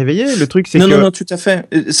t'étais réveillé. Le truc, c'est Non, tout à fait.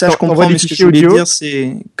 Ça, je comprends, mais ce que je voulais dire,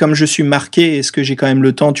 c'est comme je suis marqué, est-ce que j'ai quand même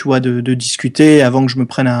le temps, tu vois, de discuter avant que je me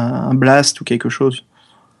prenne un blast ou quelque chose?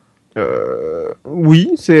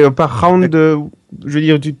 Oui, c'est par round. Je veux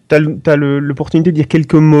dire, tu as l'opportunité de dire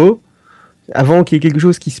quelques mots avant qu'il y ait quelque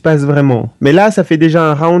chose qui se passe vraiment. Mais là, ça fait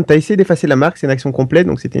déjà un round. Tu as essayé d'effacer la marque, c'est une action complète,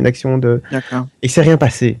 donc c'était une action de. D'accord. Et il s'est rien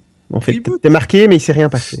passé. En fait, t'es marqué, mais il s'est rien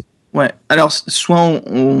passé. Ouais. Alors, soit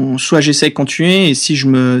j'essaie de continuer, et si je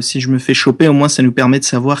me fais choper, au moins ça nous permet de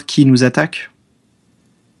savoir qui nous attaque.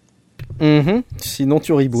 Sinon,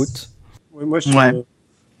 tu rebootes. Ouais, moi,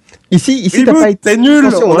 Ici, t'as pas été. T'es nul.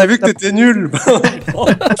 On a vu que t'étais nul.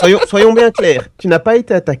 Soyons bien clairs. Tu n'as pas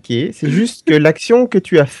été attaqué. C'est juste que l'action que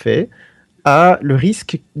tu as fait a le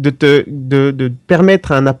risque de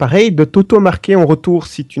permettre à un appareil de t'auto-marquer en retour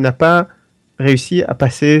si tu n'as pas réussi à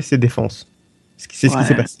passer ses défenses. C'est ce qui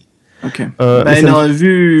s'est passé. Ok.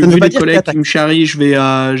 Vu les collègues qui me charrient, je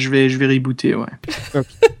vais rebooter, ouais. Okay.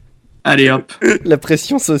 Allez hop. La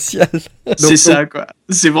pression sociale. C'est ça, quoi.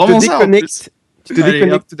 C'est vraiment ça. Tu te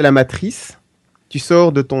déconnectes de la matrice, tu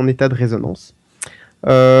sors de ton état de résonance.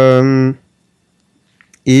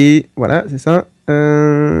 Et voilà, c'est ça.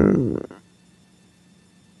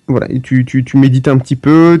 Voilà, et tu médites un petit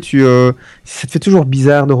peu, ça te fait toujours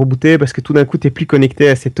bizarre de rebooter parce que tout d'un coup tu n'es plus connecté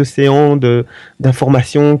à cet océan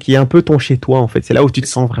d'informations qui est un peu ton chez-toi en fait. C'est là où tu te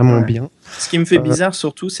sens vraiment bien. Ce qui me fait bizarre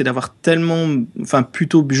surtout, c'est d'avoir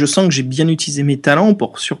je sens que j'ai bien utilisé mes talents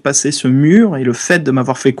pour surpasser ce mur et le fait de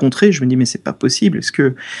m'avoir fait contrer, je me dis mais c'est pas possible. Est-ce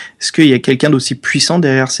qu'il y a quelqu'un d'aussi puissant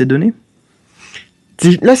derrière ces données?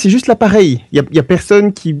 Là, c'est juste l'appareil. Il y a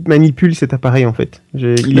personne qui manipule cet appareil en fait.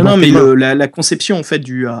 Mais la conception en fait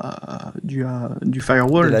du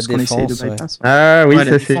firewall, ce qu'on essaye de bypass. Ah oui,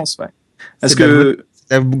 ça c'est. Parce que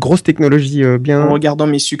la grosse technologie bien. En regardant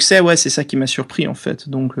mes succès, c'est ça qui m'a surpris en fait.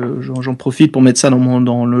 Donc j'en profite pour mettre ça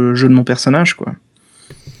dans le jeu de mon personnage, quoi.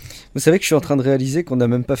 Vous savez que je suis en train de réaliser qu'on n'a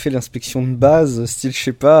même pas fait l'inspection de base, style, je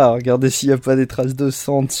sais pas, regarder s'il n'y a pas des traces de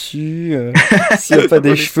sang dessus, s'il n'y a pas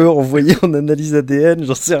des cheveux envoyés en analyse ADN,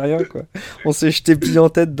 j'en sais rien, quoi. On s'est jeté pile en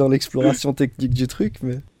tête dans l'exploration technique du truc,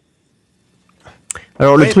 mais...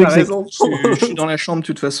 Alors le Ouais, truc t'as c'est raison. Je suis dans la chambre, de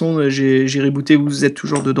toute façon, j'ai rebooté, vous êtes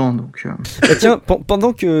toujours dedans, donc... Bah tiens,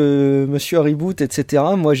 pendant que monsieur reboot, etc.,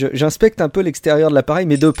 moi j'inspecte un peu l'extérieur de l'appareil,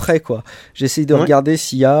 mais de près, quoi. J'essaye de Ouais. regarder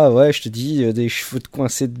s'il y a, ouais, je te dis, des cheveux de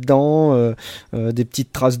coincés dedans, des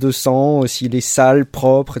petites traces de sang, s'il est sale,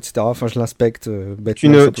 propre, etc. Enfin, je l'inspecte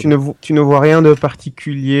bêtement. tu ne vois rien de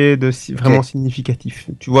particulier, vraiment significatif.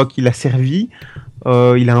 Tu vois qu'il a servi,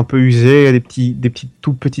 il a un peu usé, il y a des petites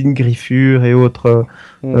toutes petites griffures et autres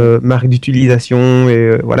marques d'utilisation,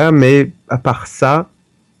 et voilà, mais à part ça,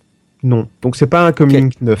 non. Donc c'est pas un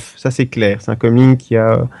comlink neuf, ça c'est clair. C'est un comlink qui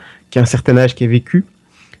a un certain âge, qui est vécu.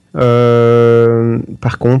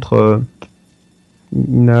 Par contre,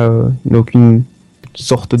 il n'a aucune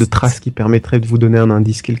sorte de trace qui permettrait de vous donner un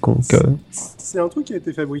indice quelconque. C'est un truc qui a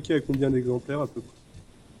été fabriqué à combien d'exemplaires à peu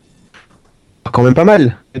près? Quand même pas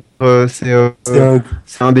mal. C'est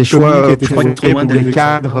un des choix qui a été fabriqués fabriqué pour les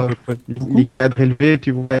cadres, à peu près. les cadres élevés,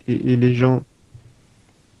 tu vois, et les gens.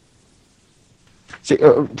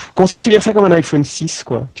 Considère ça comme un iPhone 6,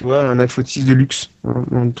 quoi. Tu vois, un iPhone 6 de luxe,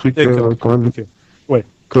 un truc quand même,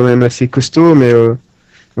 quand même assez costaud, mais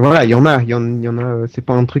voilà, il y en a. C'est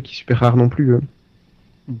pas un truc qui est super rare non plus.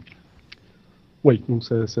 Oui, donc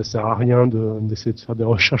ça sert à rien d'essayer de faire des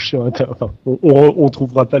recherches sur Internet. Enfin, on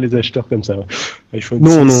trouvera pas les acheteurs comme ça. iPhone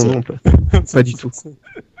Non, 6, non, pas du tout.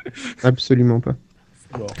 Absolument pas.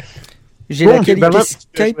 Bon. J'ai Bon, la qualité bah,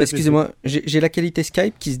 Skype, excusez-moi, j'ai la qualité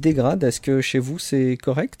Skype qui se dégrade. Est-ce que chez vous c'est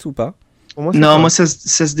correct ou pas? Pour moi, c'est Non, pas- moi ça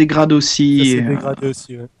se dégrade aussi. Ça s'est dégradé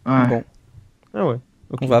aussi. Ouais. Ouais. Bon, Ah ouais.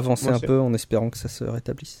 Ok. on va avancer Moi, un c'est- peu en espérant que ça se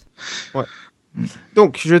rétablisse.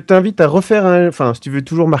 Donc, je t'invite à refaire Enfin, si tu veux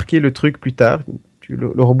toujours marquer le truc plus tard,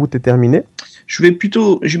 le reboot est terminé. Je vais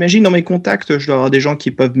plutôt, j'imagine dans mes contacts, je dois avoir des gens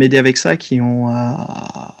qui peuvent m'aider avec ça, qui ont,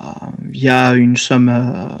 via une somme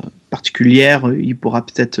particulière, il pourra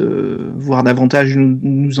peut-être voir davantage,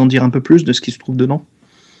 nous en dire un peu plus de ce qui se trouve dedans.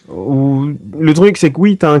 Le truc, c'est que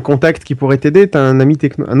oui, tu as un contact qui pourrait t'aider, tu as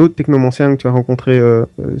un autre technomancien que tu as rencontré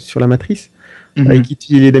sur la matrice, avec qui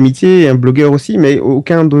tu es d'amitié, et un blogueur aussi, mais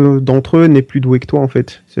aucun d'entre eux n'est plus doué que toi, en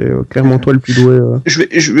fait. C'est clairement toi le plus doué.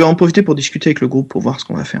 Je vais en profiter pour discuter avec le groupe pour voir ce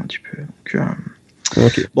qu'on va faire un petit peu. Donc,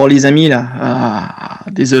 Ok. bon, les amis, là,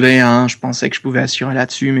 désolé, hein, je pensais que je pouvais assurer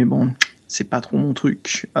là-dessus, mais bon, c'est pas trop mon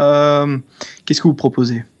truc. Qu'est-ce que vous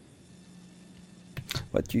proposez?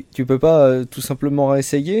 Bah, tu peux pas tout simplement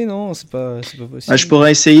réessayer, non? C'est pas possible. Je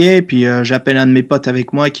pourrais essayer, et puis j'appelle un de mes potes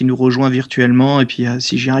avec moi qui nous rejoint virtuellement, et puis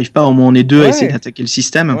si j'y arrive pas, au moins on est deux à essayer d'attaquer le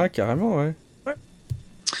système. Ouais, carrément, ouais.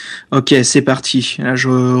 Ok, c'est parti. Là, je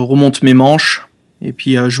remonte mes manches, et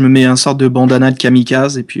puis je me mets un sorte de bandana de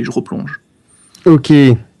kamikaze, et puis je replonge. Ok.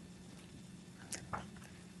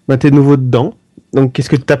 Bah, t'es de nouveau dedans. Donc, qu'est-ce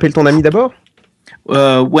que tu t'appelles ton ami d'abord?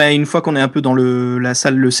 Ouais, une fois qu'on est un peu dans la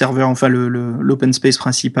salle, le serveur, enfin l'open space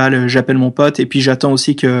principal, j'appelle mon pote, et puis j'attends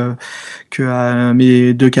aussi que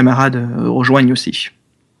mes deux camarades rejoignent aussi.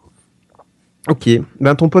 Ok.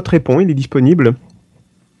 Ben, ton pote répond, il est disponible.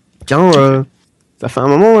 Tiens, ça fait un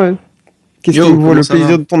moment. Qu'est-ce Yo, qui vaut comment le ça va?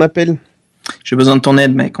 plaisir de ton appel? J'ai besoin de ton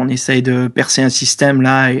aide, mec. On essaye de percer un système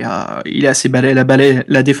là, et il est assez balèze.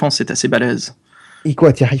 La défense est assez balèze. Et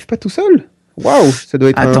quoi, t'y arrives pas tout seul? Waouh, ça doit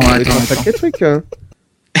être un Attends. sacré truc.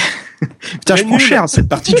 Putain, je prends cher cette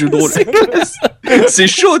partie de jeu de rôle. C'est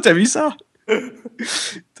chaud, t'as vu ça?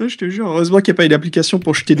 Putain, je te jure, heureusement qu'il n'y a pas une application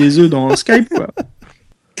pour jeter des œufs dans Skype, quoi.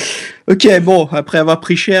 Ok, bon, après avoir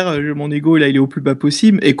pris cher, mon ego là, il est au plus bas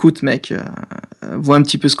possible. Écoute, mec, vois un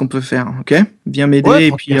petit peu ce qu'on peut faire, ok? Viens m'aider, Ouais,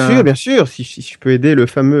 et puis. bien sûr. Si je peux aider le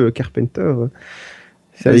fameux Carpenter,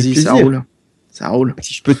 c'est avec Vas-y, plaisir. Ça roule.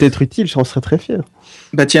 Si je peux t'être utile, j'en serais très fier.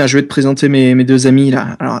 Bah tiens, je vais te présenter mes deux amis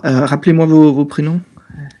là. Alors, rappelez-moi vos prénoms.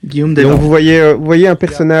 Guillaume, Donc David. vous voyez un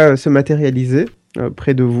personnage se matérialiser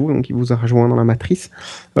près de vous, donc il vous a rejoint dans la matrice.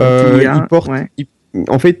 Il porte, ouais.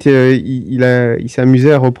 en fait, il s'est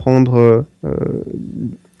amusé à reprendre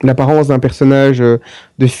l'apparence d'un personnage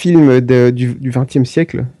de film du XXe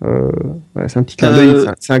siècle. Voilà, c'est un petit clin d'œil.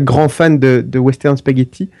 C'est un grand fan de western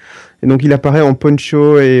spaghetti, et donc il apparaît en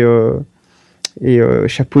poncho et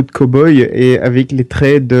chapeau de cow-boy, et avec les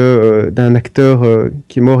traits d'un acteur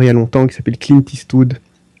qui est mort il y a longtemps, qui s'appelle Clint Eastwood.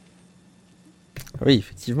 Oui,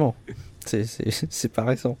 effectivement. C'est pas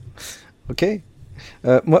récent. Ok.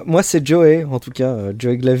 Moi c'est Joey, en tout cas,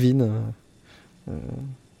 Joey Glavin,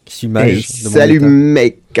 qui suis mage. Hey, de mon salut état.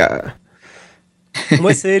 mec.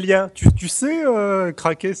 Moi, c'est Elia. Tu sais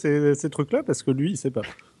craquer ces trucs-là parce que lui, il sait pas.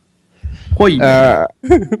 Oui.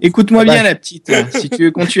 Écoute-moi bah, bien, la petite. Si tu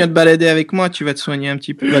veux continuer à te balader avec moi, tu vas te soigner un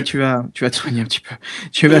petit peu. Bah, tu vas te soigner un petit peu.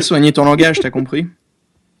 Tu vas soigner ton langage, t'as compris?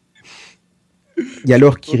 Il y a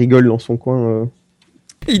Laure qui rigole dans son coin.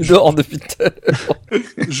 Il dort depuis tout à l'heure.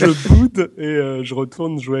 Je boude et je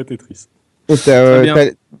retourne jouer à Tetris. Et Très bien.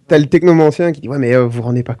 t'as le technomancien qui dit ouais mais vous vous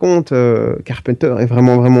rendez pas compte, Carpenter est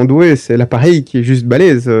vraiment vraiment doué, c'est l'appareil qui est juste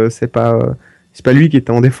balèze, c'est pas lui qui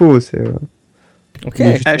était en défaut, c'est Ok. il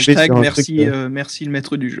est juste tombé Hashtag sur un merci, truc, merci le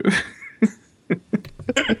maître du jeu.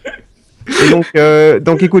 Et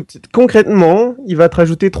donc écoute, concrètement, il va te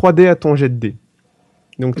rajouter 3 dés à ton jet de dés.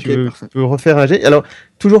 Donc Ok, tu parfait. peux refaire un jet. Alors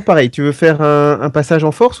toujours pareil, tu veux faire un passage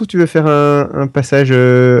en force ou tu veux faire un passage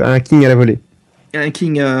un king à la volée? Un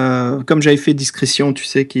king, comme j'avais fait discrétion, tu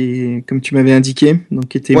sais, comme tu m'avais indiqué, donc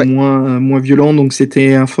qui était Ouais. moins violent, donc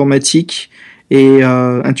c'était informatique et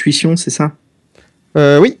intuition, c'est ça?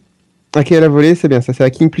 Oui, un king à la volée, c'est bien, ça c'est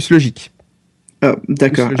hacking plus logique.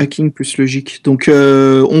 D'accord, Plus logique. hacking plus logique. Donc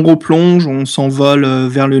on replonge, on s'envole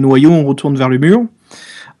vers le noyau, on retourne vers le mur.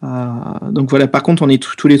 Donc voilà, par contre on est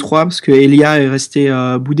tous les trois parce que Elia est resté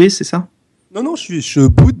boudé, c'est ça? Non, je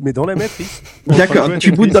boude, mais dans la matrice. D'accord, Enfin,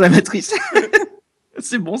 tu boudes dans la matrice.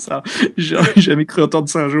 C'est bon ça. J'aurais jamais cru entendre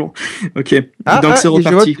ça un jour. Ok, donc c'est et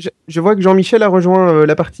reparti. je vois que Jean-Michel a rejoint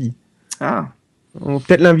la partie. Ah, On peut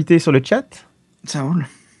peut-être l'inviter sur le chat. ça roule.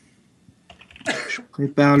 Je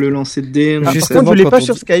prépare le lancer de dés. Par Justement, contre, je l'ai quand pas on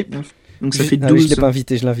sur dit- Skype. Donc ça fait Ah oui, je 12. l'ai pas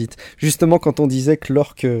invité, je l'invite. Justement, quand on disait que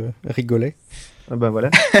l'orque rigolait. Ah bah voilà.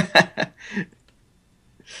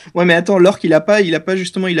 Ouais, mais attends, l'orque il a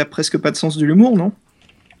presque pas de sens de l'humour, non?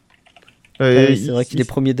 Ah oui, c'est vrai qu'il est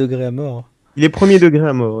premier degré à mort. Il est premier degré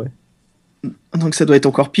à mort, ouais. Donc ça doit être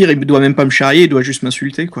encore pire, il doit même pas me charrier, il doit juste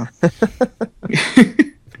m'insulter, quoi.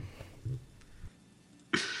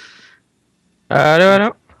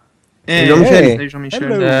 Allô. Eh, Jean-Michel. salut Jean-Michel.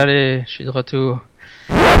 Hello. Allez, je suis de retour.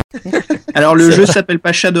 Alors le jeu s'appelle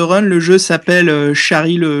pas Shadowrun, le jeu s'appelle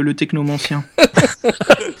Charlie le technomancien.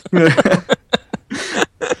 Mais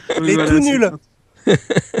Voilà, tout c'est nul. ça.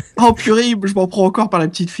 Oh purée, je m'en prends encore par la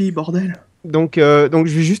petite fille, bordel. Donc je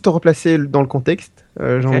vais juste te replacer dans le contexte,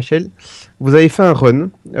 Jean-Michel. Vous avez fait un run.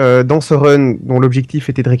 Dans ce run, dont l'objectif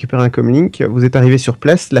était de récupérer un comlink, vous êtes arrivé sur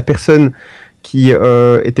place. La personne qui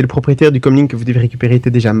était le propriétaire du comlink que vous devez récupérer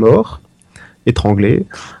était déjà mort, étranglé.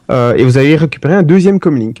 Et vous avez récupéré un deuxième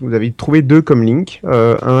comlink. Vous avez trouvé 2 comlinks,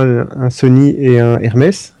 un Sony et un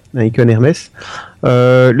Hermès, un Icon Hermès.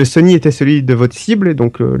 Le Sony était celui de votre cible,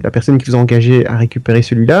 donc la personne qui vous a engagé à récupérer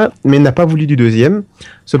celui-là, mais n'a pas voulu du deuxième.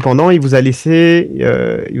 Cependant, il vous a laissé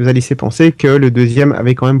penser que le deuxième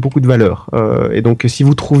avait quand même beaucoup de valeur. Et donc, si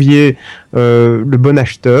vous trouviez le bon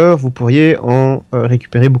acheteur, vous pourriez en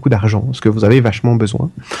récupérer beaucoup d'argent, ce que vous avez vachement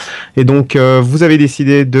besoin. Et donc, vous avez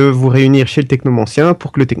décidé de vous réunir chez le technomancien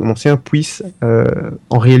pour que le technomancien puisse,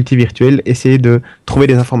 en réalité virtuelle, essayer de trouver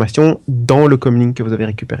des informations dans le comlink que vous avez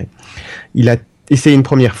récupéré. Il a essayé une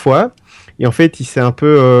première fois. Et en fait, il s'est un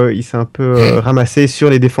peu ramassé sur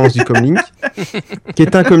les défenses du comlink, qui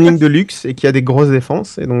est un comlink de luxe et qui a des grosses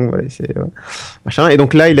défenses. Et donc, voilà, c'est machin. Et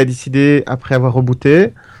donc là, il a décidé, après avoir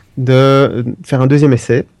rebooté, de faire un deuxième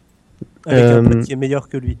essai. Avec un pote qui est meilleur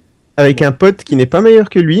que lui. Avec un pote qui n'est pas meilleur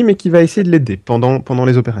que lui, mais qui va essayer de l'aider pendant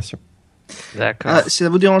les opérations. D'accord. Ah, si ça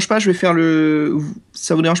vous dérange pas,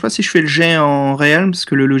 ça vous dérange pas si je fais le jet en réel, parce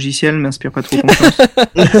que le logiciel m'inspire pas trop confiance.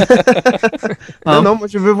 Non, moi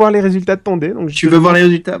je veux voir les résultats de ton dé. Donc Tu veux voir les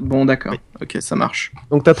résultats? Bon, d'accord. Ok, ça marche.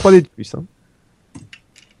 Donc t'as 3 dés de plus. Hein.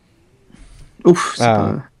 Ouf, c'est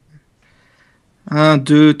Ah. pas... 1,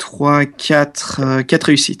 2, 3, 4... 4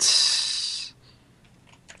 réussites.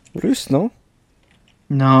 Plus, non?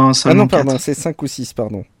 Non, Ah seulement non, pardon, 4. c'est 5 ou 6,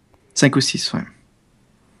 pardon. 5 ou 6, ouais.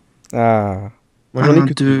 Ah. Moi j'en ai 1,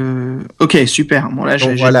 que 2... Ok, super. Bon, là,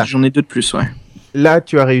 Donc, voilà. j'en ai 2 de plus, ouais. Là,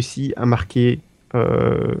 tu as réussi à marquer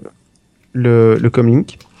le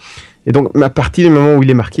comlink. Et donc, à partir du moment où il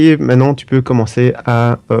est marqué, maintenant, tu peux commencer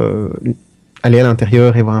à aller à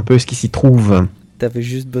l'intérieur et voir un peu ce qui s'y trouve. T'avais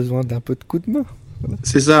juste besoin d'un peu de coup de main.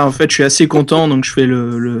 C'est ça, en fait, je suis assez content, donc je fais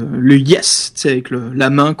le yes, tu sais, avec la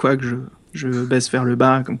main, quoi, que je baisse vers le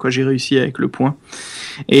bas, comme quoi j'ai réussi avec le poing.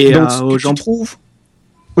 Et Donc, ce que j'en tu trouves...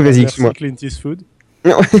 Oui, vas-y, Merci excuse-moi. Clint Eastwood.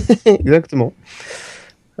 Exactement.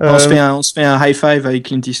 on se fait un high five avec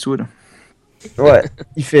Clint Eastwood. Ouais,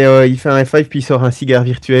 il fait un F5 puis il sort un cigare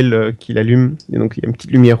virtuel qu'il allume. Et donc, il y a une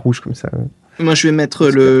petite lumière rouge comme ça. Moi, je vais mettre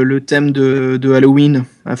le thème de Halloween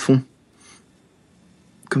à fond.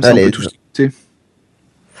 Comme ça, Allez, on peut tous écouter.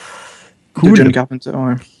 Cool. De John Carpenter,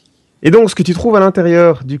 ouais. Et donc, ce que tu trouves à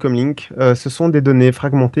l'intérieur du comlink, ce sont des données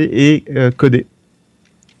fragmentées et codées.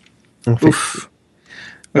 En fait, Ouf.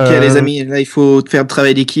 Ok, les amis, là, il faut faire le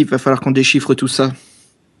travail d'équipe, va falloir qu'on déchiffre tout ça.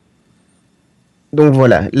 donc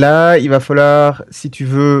voilà, là, il va falloir, si tu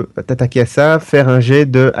veux t'attaquer à ça, faire un jet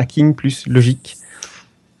de hacking plus logique.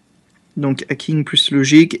 Donc hacking plus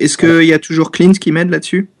logique. Est-ce qu'il y a toujours Clint qui m'aide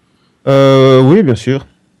là-dessus? Oui, bien sûr.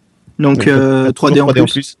 Donc T'as 3D toujours en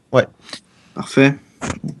plus. Ouais. Parfait.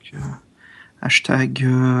 Donc, hashtag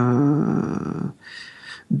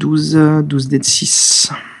 12 dés de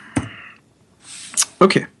 6.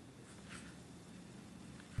 Ok.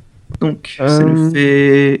 Donc, ça nous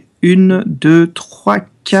fait 1, 2, 3,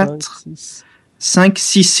 4, 5,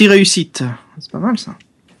 6, 6 réussites. C'est pas mal ça.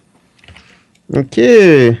 Ok.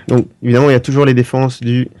 Donc, évidemment, il y a toujours les défenses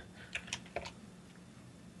du...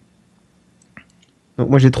 Donc,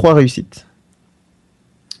 moi, j'ai 3 réussites.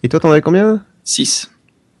 Et toi, t'en avais combien? 6.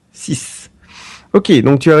 6. Ok,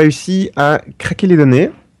 donc tu as réussi à craquer les données.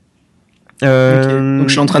 Ok. Donc,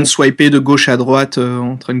 je suis en train de swiper de gauche à droite,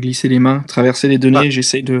 en train de glisser les mains, traverser les données,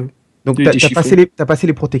 j'essaye de... Donc, de t'as déchiffrer. passé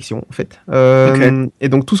les protections, en fait. Ok. Et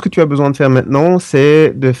donc, tout ce que tu as besoin de faire maintenant,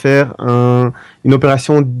 c'est de faire une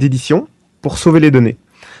opération d'édition pour sauver les données.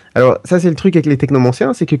 Alors, ça, c'est le truc avec les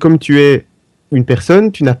technomanciens, c'est que comme tu es une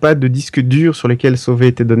personne, tu n'as pas de disque dur sur lequel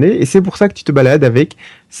sauver tes données, et c'est pour ça que tu te balades avec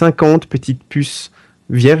 50 petites puces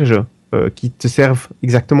vierges qui te servent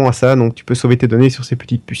exactement à ça, donc tu peux sauver tes données sur ces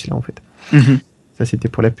petites puces-là, en fait. Mhm. Ça, c'était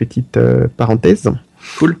pour la petite parenthèse.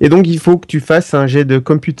 Cool. Et donc, il faut que tu fasses un jet de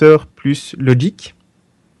computer plus logic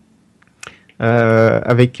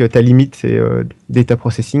avec ta limite, c'est data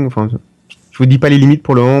processing. Enfin, je vous dis pas les limites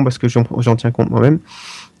pour le moment parce que j'en tiens compte moi-même.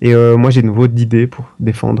 Et moi, j'ai de nouveau d'idées pour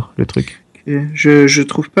défendre le truc. Ok. Je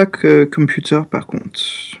trouve pas que computer, par contre.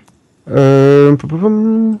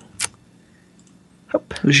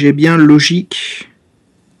 Hop. J'ai bien logique.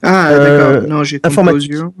 Ah, d'accord. Non, j'ai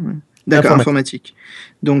informatique. composure. D'accord, informatique.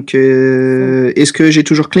 Donc, est-ce que j'ai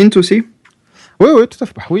toujours Clint aussi? Oui, tout à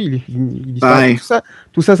fait. Bah, oui, il disparaît.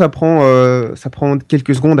 Tout ça, ça prend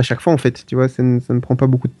quelques secondes à chaque fois, en fait. Tu vois, ça ne prend pas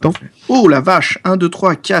beaucoup de temps. Oh la vache! 1, 2,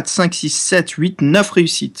 3, 4, 5, 6, 7, 8, 9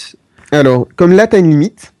 réussites. Alors, comme là, tu as une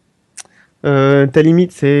limite. Ta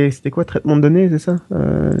limite, c'était quoi? Traitement de données, c'est ça?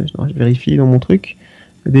 Je vérifie dans mon truc.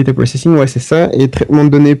 Data processing, ouais, c'est ça. Et traitement de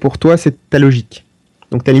données pour toi, c'est ta logique.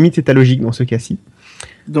 Donc, ta limite, c'est ta logique dans ce cas-ci.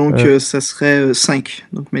 Donc, ça serait 5.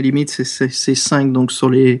 Donc, ma limite, c'est 5. Donc, sur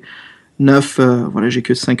les 9, voilà, j'ai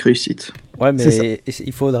que 5 réussites. Ouais, mais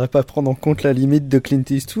il faudrait pas prendre en compte la limite de Clint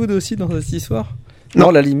Eastwood aussi dans cette histoire?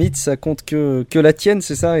 Non, la limite, ça compte que la tienne,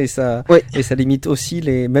 c'est ça, et ça limite aussi,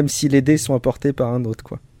 même si les dés sont apportés par un autre,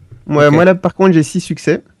 quoi. Ouais, Okay. Moi, là, par contre, j'ai 6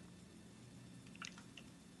 succès.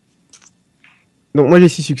 Donc, moi, j'ai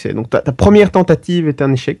 6 succès. Donc, ta première tentative est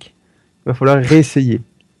un échec. Il va falloir réessayer.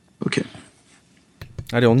 Ok.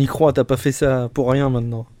 Allez, on y croit, t'as pas fait ça pour rien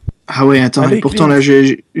maintenant. Ah ouais, attends, Allez, et pourtant Clint.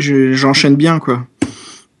 là, j'enchaîne bien, quoi.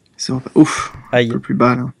 C'est vraiment pas... Ouf, un Aïe, peu plus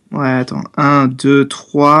bas, là. Ouais, attends. 1, 2,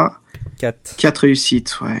 3, 4. 4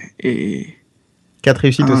 réussites, ouais. Et 4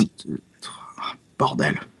 réussites 1, aussi. 2, 3... Ah,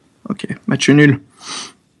 bordel. Ok, match nul.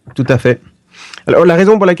 Tout à fait. Alors, la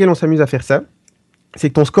raison pour laquelle on s'amuse à faire ça, c'est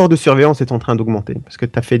que ton score de surveillance est en train d'augmenter. Parce que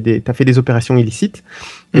tu as fait des opérations illicites.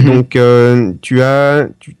 Et donc, tu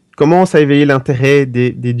commences à éveiller l'intérêt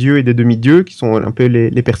des dieux et des demi-dieux, qui sont un peu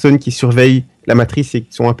les personnes qui surveillent la matrice et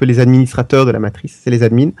qui sont un peu les administrateurs de la matrice. C'est les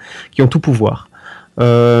admins qui ont tout pouvoir.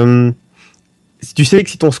 Si tu sais que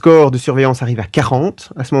si ton score de surveillance arrive à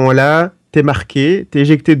 40, à ce moment-là, t'es marqué, t'es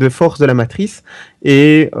éjecté de force de la matrice,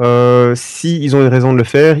 et si ils ont une raison de le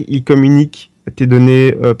faire, ils communiquent tes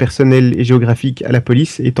données personnelles et géographiques à la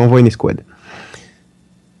police et t'envoient une escouade.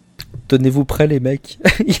 Tenez-vous prêts, les mecs.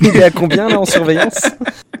 Il est à combien, là, en surveillance?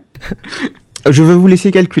 Je vais vous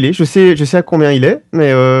laisser calculer, je sais à combien il est,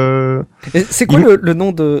 mais... Et c'est quoi le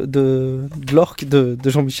nom de l'orc de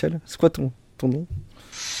Jean-Michel? C'est quoi ton nom?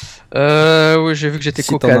 Oui, j'ai vu que j'étais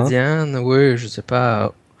Si t'en as un. caucasien. Oui, je sais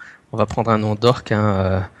pas. On va prendre un nom d'orc,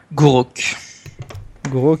 Gourock.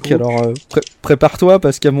 Gourock, alors prépare-toi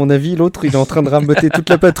parce qu'à mon avis, l'autre il est en train de rameuter toute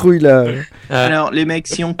la patrouille là. Alors, les mecs,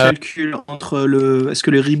 si on calcule entre le... Est-ce que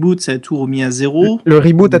le reboot, ça a tout remis à 0? Le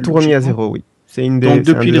reboot a tout remis à 0, oui. C'est une des, Donc,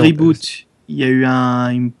 c'est un depuis des le avantages. reboot, il y a eu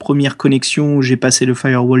une première connexion où j'ai passé le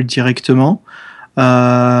firewall directement.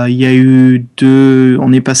 Il y a eu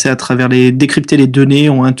on est passé à travers décrypter les données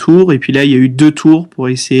en un tour, et puis là il y a eu 2 tours pour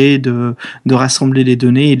essayer de rassembler les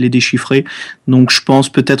données et de les déchiffrer. Donc je pense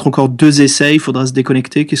peut-être encore 2 essais, il faudra se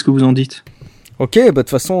déconnecter. Qu'est-ce que vous en dites? Ok, bah de toute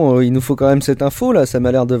façon, il nous faut quand même cette info là, ça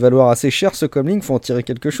m'a l'air de valoir assez cher ce comlink, faut en tirer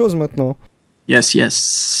quelque chose maintenant.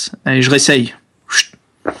 Yes. Allez, je réessaye.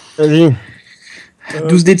 Vas-y.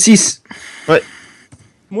 12 dés de 6.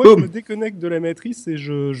 Moi, Boum. je me déconnecte de la matrice et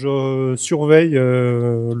je surveille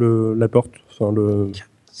la porte, enfin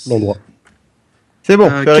l'endroit. C'est bon,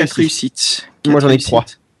 4 tu as réussi. réussites. Moi, 4 j'en ai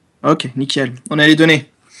réussites. Ok, nickel. On a les données.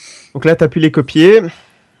 Donc là, tu as pu les copier.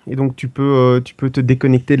 et donc tu peux te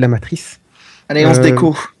déconnecter de la matrice. Allez, on se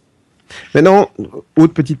déco. Maintenant,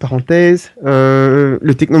 autre petite parenthèse,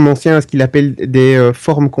 le technomancien a ce qu'il appelle des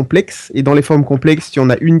formes complexes, et dans les formes complexes, il y en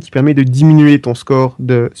a une qui permet de diminuer ton score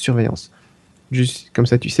de surveillance. Juste comme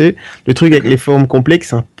ça, tu sais. Le truc avec les formes complexes,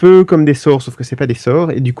 c'est un peu comme des sorts, sauf que c'est pas des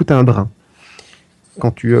sorts, et du coup, tu as un drain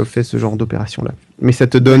quand tu fais ce genre d'opération-là. Mais ça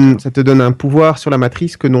te donne un pouvoir sur la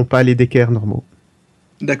matrice que n'ont pas les d'équerre normaux.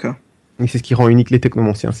 D'accord. Et c'est ce qui rend unique les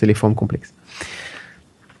technomanciens, c'est les formes complexes.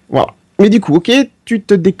 Voilà. Mais du coup, ok, tu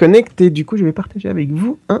te déconnectes et du coup, je vais partager avec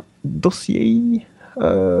vous un dossier. Il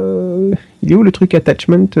est où le truc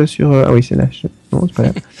attachment sur... Ah oui, c'est là. Non, c'est pas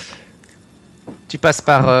là. Tu passes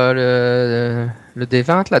par le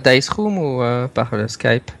D20, la Dice Room ou par le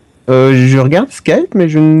Skype? Je regarde Skype, mais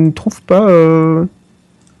je ne trouve pas...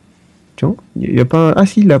 Tiens, il n'y a pas... Ah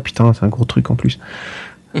si, là, putain, c'est un gros truc en plus.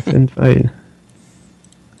 Send file.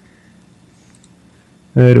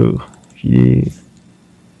 Alors, j'ai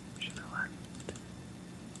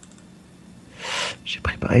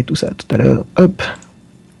préparé tout ça tout à l'heure. Hop.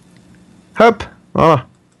 Hop. Voilà.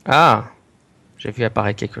 Ah, j'ai vu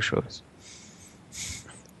apparaître quelque chose.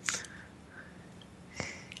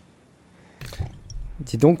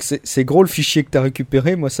 Dis donc, c'est gros le fichier que tu as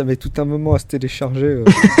récupéré. Moi, ça met tout un moment à se télécharger.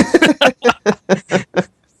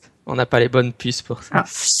 On n'a pas les bonnes puces pour ça. Ah,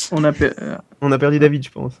 on a perdu David, je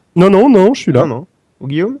pense. Non, je suis là. Non. Ou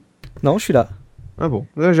Guillaume? Non, je suis là. Ah bon.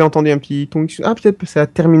 Là, j'ai entendu un petit ton. Ah, peut-être que ça a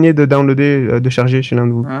terminé de downloader, de charger chez l'un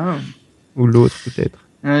de vous. Ah. Ou l'autre, peut-être.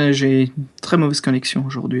 J'ai une très mauvaise connexion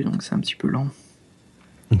aujourd'hui, donc c'est un petit peu lent.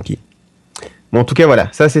 Ok. Bon, en tout cas, voilà.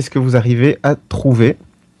 Ça, c'est ce que vous arrivez à trouver.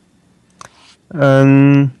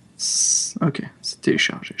 Ok, c'est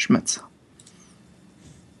téléchargé, je mate ça.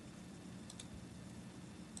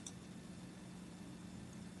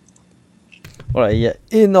 Voilà, il y a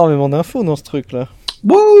énormément d'infos dans ce truc-là.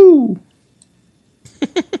 Wouh!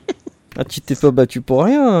 Ah, tu t'es pas battu pour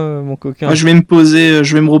rien, mon coquin. Moi, je vais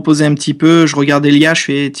me reposer un petit peu. Je regarde Elia, je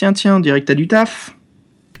fais tiens, on dirait que t'as du taf.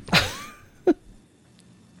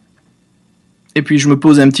 Et puis je me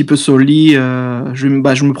pose un petit peu sur le lit. Je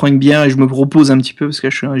me prends une bière et je me repose un petit peu parce que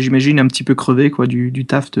j'imagine un petit peu crevé quoi du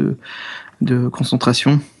taf de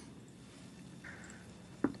concentration.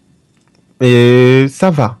 Et ça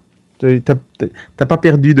va. T'as pas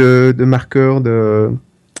perdu de marqueur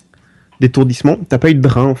d'étourdissement. T'as pas eu de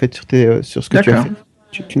drain en fait sur ce que tu as fait.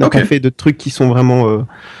 Tu n'as pas fait de trucs qui sont vraiment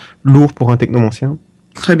lourds pour un technomancien.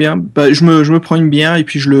 Très bien. Je me prends une bière et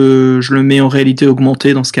puis je le mets en réalité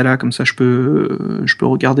augmentée dans ce cas-là. Comme ça, je peux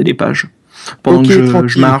regarder les pages pendant que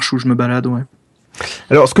je marche ou je me balade. Ouais.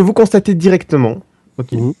 Alors, ce que vous constatez directement,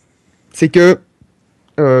 c'est que,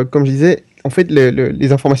 comme je disais, en fait,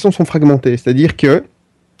 les informations sont fragmentées. C'est-à-dire que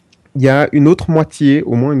il y a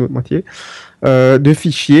au moins une autre moitié, de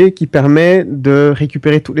fichiers qui permet de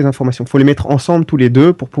récupérer toutes les informations. Il faut les mettre ensemble tous les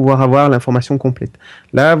deux pour pouvoir avoir l'information complète.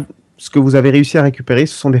 Là, ce que vous avez réussi à récupérer,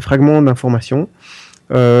 ce sont des fragments d'informations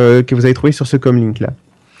que vous avez trouvés sur ce comlink-là.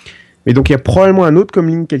 Mais donc, il y a probablement un autre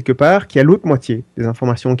comlink quelque part qui a l'autre moitié des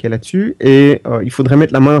informations qu'il y a là-dessus, et il faudrait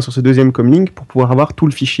mettre la main sur ce deuxième comlink pour pouvoir avoir tout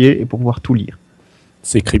le fichier et pour pouvoir tout lire.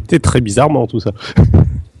 C'est crypté très bizarrement, tout ça.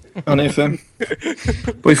 En effet.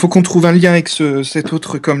 Bon, il faut qu'on trouve un lien avec cet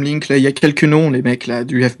autre comlink là. Il y a quelques noms, les mecs là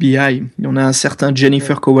du FBI. Il y en a un certain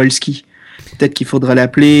Jennifer Kowalski. Peut-être qu'il faudrait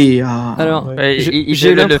l'appeler. Alors,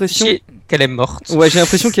 j'ai l'impression qu'elle est morte. Ouais, j'ai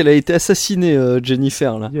l'impression qu'elle a été assassinée,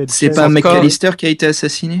 Jennifer là. C'est pas McAllister qui a été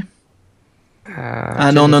assassiné?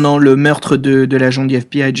 Non, le meurtre de l'agent du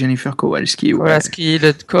FBI, Jennifer Kowalski. Kowalski,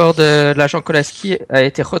 le corps de l'agent Kowalski a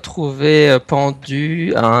été retrouvé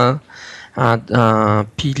pendu à un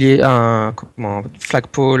pilier,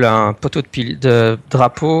 flagpole, un poteau de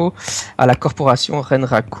drapeau à la corporation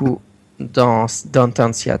Renraku dans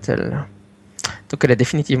Downtown Seattle. Donc elle est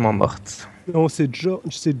définitivement morte. Non, c'est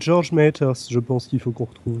George Matters, je pense qu'il faut qu'on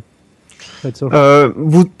retrouve.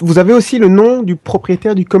 Vous avez aussi le nom du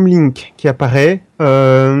propriétaire du comlink qui apparaît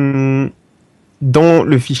dans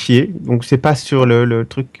le fichier. Donc c'est pas sur le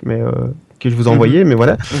truc que je vous ai envoyé, mais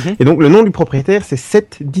voilà. Et donc le nom du propriétaire, c'est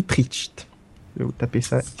Seth Dietrich. Je vais vous taper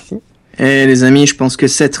ça ici. Eh les amis, je pense que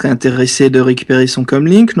Seth serait intéressé de récupérer son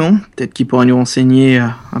comlink, non? Peut-être qu'il pourra nous renseigner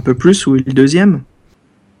un peu plus, ou le deuxième.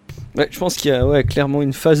 Ouais, je pense qu'il y a clairement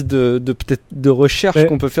une phase peut-être de recherche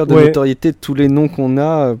qu'on peut faire de notoriété de tous les noms qu'on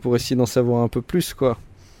a pour essayer d'en savoir un peu plus, quoi.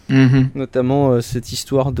 Notamment cette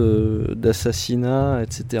histoire d'assassinat,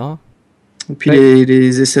 etc. Et puis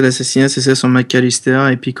les essais d'assassinat, c'est ça sur McAllister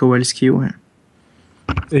et puis Kowalski, ouais.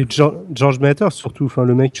 Et George Matters surtout, enfin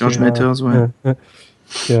le mec. George Matters, ouais.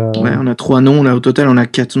 Ouais, on a 3 noms, là au total on a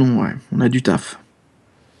 4 noms, ouais. On a du taf.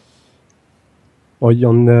 Oh, il y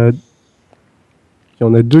en a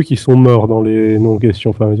deux qui sont morts dans les noms en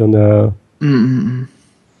question. Enfin, il y en a.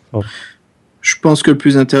 Oh. Je pense que le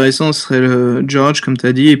plus intéressant serait le George, comme tu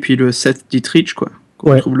as dit, et puis le Seth Dietrich, quoi.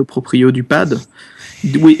 Qu'on trouve le proprio du pad.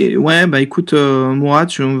 Oui, ouais, bah écoute, Mourad,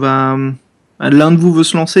 l'un de vous veut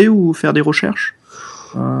se lancer ou faire des recherches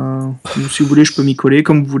si vous voulez, je peux m'y coller,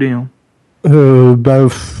 comme vous voulez. Hein. A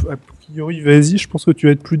priori, vas-y, je pense que tu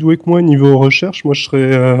vas être plus doué que moi niveau recherche. Moi, je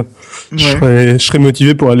serais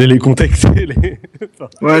motivé pour aller les contacter.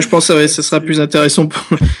 Ouais, je pense que ça sera plus intéressant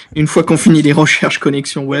une fois qu'on finit les recherches,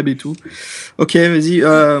 connexion web et tout. Ok, vas-y.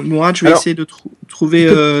 Mourad, je vais essayer de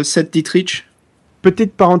trouver Seth Dietrich.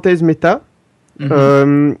 Petite parenthèse méta.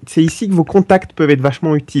 C'est ici que vos contacts peuvent être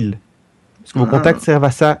vachement utiles. Parce que vos contacts servent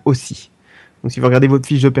à ça aussi. Donc si vous regardez votre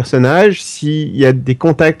fiche de personnage, s'il y a des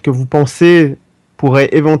contacts que vous pensez pourraient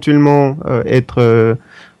éventuellement être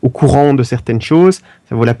au courant de certaines choses,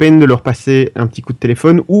 ça vaut la peine de leur passer un petit coup de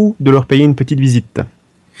téléphone ou de leur payer une petite visite.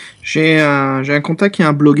 J'ai un contact qui est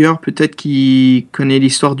un blogueur, peut-être qui connaît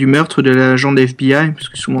l'histoire du meurtre de l'agent de FBI, parce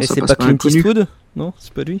que souvent ça passe par un inconnu. Clint Eastwood ? Non,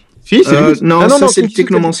 c'est pas lui. Si, c'est lui. Non, c'est le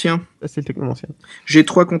technomancien. C'est le technomancien. J'ai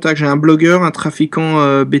 3 contacts. J'ai un blogueur, un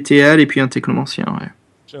trafiquant BTL et puis un technomancien. Ouais.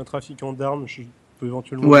 J'ai un trafiquant d'armes. Je peux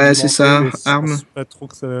éventuellement. Ouais, c'est ça. Armes. Je pense pas trop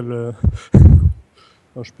que ça va le.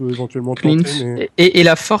 Enfin, je peux éventuellement Clint. tenter, mais... Et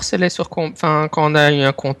la force, elle est sur quand on a eu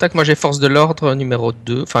un contact. Moi, j'ai force de l'ordre numéro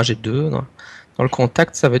 2. Enfin, j'ai 2 dans le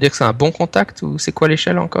contact. Ça veut dire que c'est un bon contact ou c'est quoi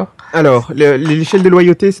l'échelle encore ? Alors, l'échelle de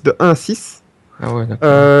loyauté, c'est de 1 à 6. Ah ouais,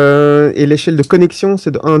 d'accord. Et l'échelle de connexion,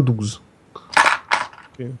 c'est de 1 à 12.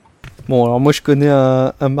 Okay. Bon, alors moi je connais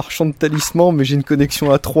un marchand de talismans, mais j'ai une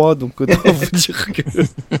connexion à 3, donc autant vous dire que...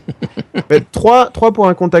 3 pour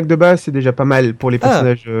un contact de base, c'est déjà pas mal pour les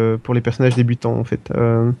personnages débutants, en fait.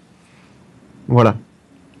 Voilà.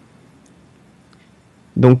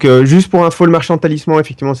 Donc, juste pour info, le marchand de talismans,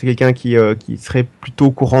 effectivement, c'est quelqu'un qui serait plutôt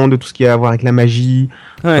au courant de tout ce qui a à voir avec la magie,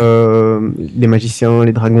 les magiciens,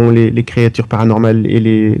 les dragons, les créatures paranormales et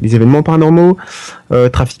les événements paranormaux.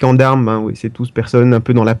 Trafiquant d'armes, oui, c'est tous personnes un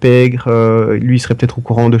peu dans la pègre. Lui, il serait peut-être au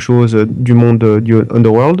courant de choses du monde du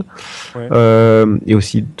Underworld. Ouais. Et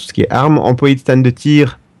aussi tout ce qui est armes. Employé de stand de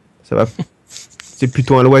tir, ça va... C'est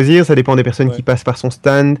plutôt un loisir, ça dépend des personnes qui passent par son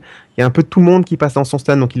stand. Il y a un peu de tout le monde qui passe dans son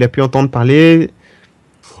stand, donc il a pu entendre parler...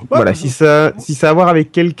 Voilà, si ça a à voir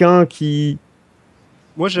avec quelqu'un qui...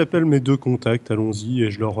 Moi, j'appelle mes 2 contacts, allons-y, et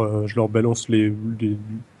je leur balance les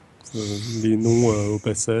noms au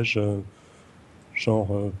passage, genre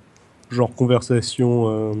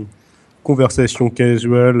conversation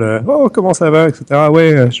casual, oh, comment ça va, etc.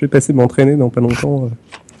 Ouais, je vais passer m'entraîner dans pas longtemps.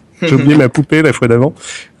 J'ai oublié ma poupée la fois d'avant.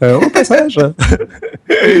 Au passage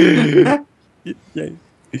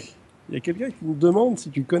Il y a quelqu'un qui me demande si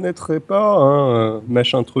tu connaîtrais pas un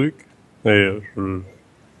machin truc. Et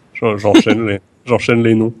j'enchaîne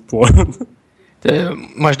les noms pour.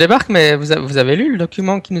 Moi je débarque, mais vous avez lu le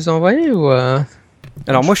document qu'ils nous ont envoyé ou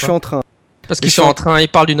Alors moi je suis en train. Parce qu'ils sont en train, ils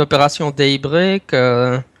parlent d'une opération Daybreak.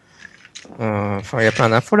 Enfin, il y a plein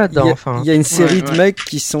d'infos là-dedans. Il y a une série de mecs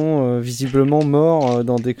qui sont visiblement morts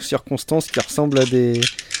dans des circonstances qui ressemblent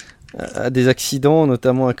à des accidents,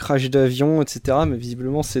 notamment un crash d'avion, etc. Mais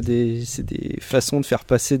visiblement, c'est des façons de faire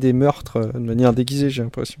passer des meurtres de manière déguisée, j'ai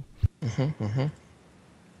l'impression.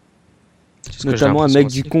 Notamment un mec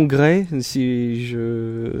du Congrès, si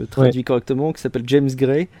je traduis correctement, qui s'appelle James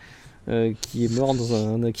Gray, qui est mort dans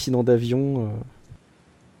un accident d'avion.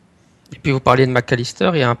 Et puis vous parliez de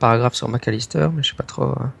McAllister, il y a un paragraphe sur McAllister, mais je sais pas trop...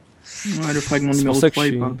 Ouais, le fragment numéro 3,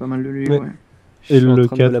 il parle pas mal de lui. Ouais. Et le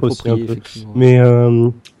 4 aussi un peu. Mais...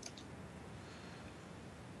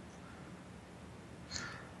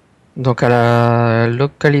 Donc elle a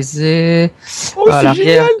localisé à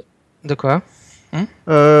l'arrière. De quoi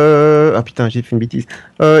Ah putain, j'ai fait une bêtise.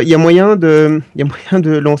 Il y a moyen de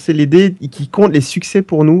lancer les dés qui comptent les succès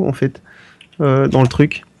pour nous en fait dans le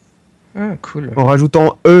truc. Ah cool. En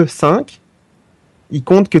rajoutant E5, il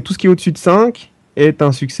compte que tout ce qui est au-dessus de 5 est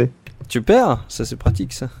un succès. Super, ça c'est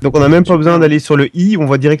pratique ça. Donc on n'a même pas besoin d'aller sur le I, on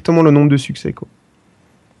voit directement le nombre de succès quoi.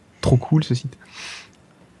 Trop cool ce site.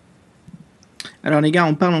 Alors les gars,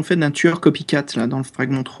 on parle en fait d'un tueur copycat là dans le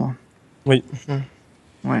fragment 3. Oui.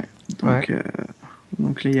 Ouais.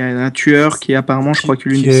 Donc là il y a un tueur qui est apparemment, je crois que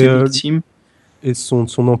l'une de ses victimes. Et son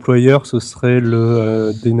employeur, ce serait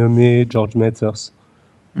le dénommé George Mathers.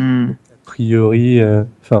 A priori,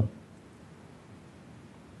 enfin.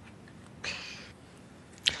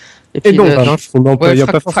 Et puis son employeur,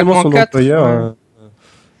 pas forcément son 4, employeur.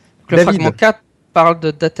 Le fragment 4 parle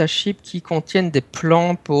de datasheets qui contiennent des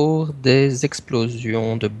plans pour des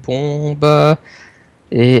explosions de bombes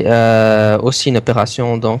et aussi une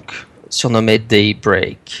opération donc surnommé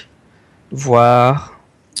Daybreak. Voir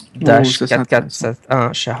Dash ça, c'est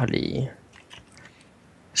 4471 Charlie.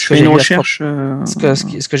 Je fais une recherche.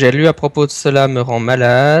 Ce que j'ai lu à propos de cela me rend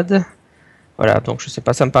malade. Voilà, donc je sais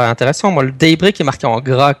pas, ça me paraît intéressant. Moi, le Daybreak est marqué en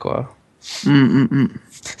gras, quoi. Si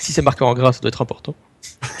c'est marqué en gras, ça doit être important.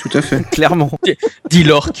 Tout à fait. Clairement. Dis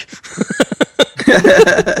l'orque.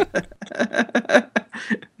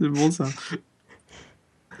 C'est bon ça.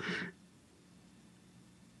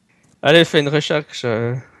 Allez, fais une recherche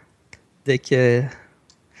dès que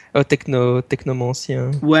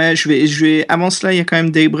technomancien. Ouais, je vais. Avant cela, il y a quand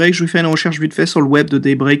même Daybreak. Je vais faire une recherche vite fait sur le web de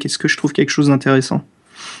Daybreak. Est-ce que je trouve quelque chose d'intéressant?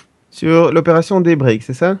 Sur l'opération Daybreak,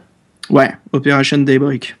 c'est ça? Ouais, Operation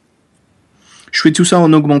Daybreak. Je fais tout ça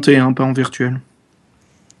en augmenté, hein, pas en virtuel.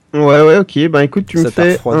 Ouais, ok. Ben écoute, tu me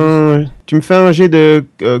fais un jet de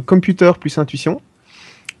computer plus intuition.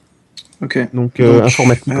 Ok. Donc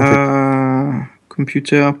informatique, en fait.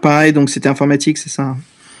 Computer, pareil, donc c'était informatique, c'est ça?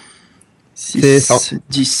 6,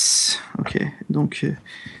 10. Ok, donc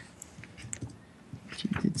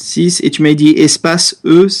 6. Et tu m'as dit espace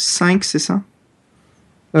E5, c'est ça?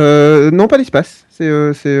 Non, pas l'espace. C'est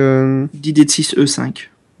 10 de 6, E5.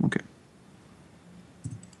 Ok.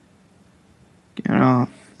 Alors,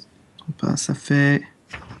 ça fait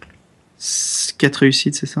 4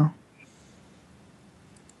 réussites, c'est ça?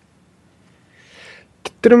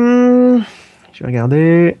 Je vais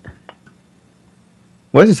regarder.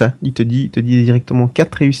 Ouais, c'est ça. Il te dit directement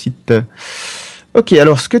 4 réussites. Ok,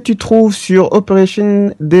 alors ce que tu trouves sur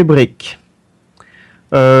Operation Daybreak,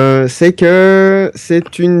 c'est que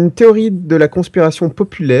c'est une théorie de la conspiration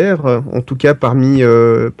populaire, en tout cas parmi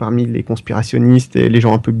les conspirationnistes et les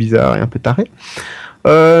gens un peu bizarres et un peu tarés,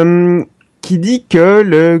 qui dit que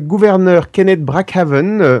le gouverneur Kenneth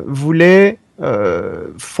Brackhaven voulait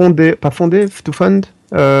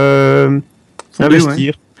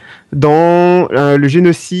investir dans le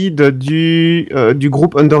génocide du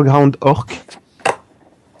groupe Underground Orc.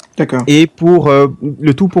 D'accord. Et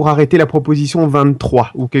le tout pour arrêter la proposition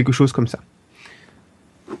 23 ou quelque chose comme ça.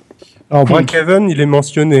 Alors Brackhaven, il est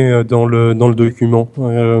mentionné dans le document.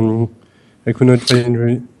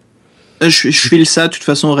 Je file ça, de toute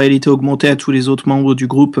façon, en réalité augmentée à tous les autres membres du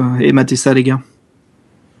groupe. Et matez ça, les gars.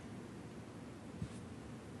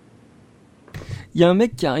 Il y a un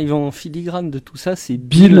mec qui arrive en filigrane de tout ça, c'est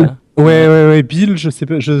Bill. Ouais, Bill, je sais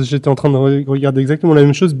pas, j'étais en train de regarder exactement la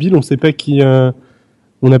même chose. Bill, on sait pas qui...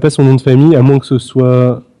 on n'a pas son nom de famille, à moins que ce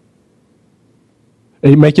soit...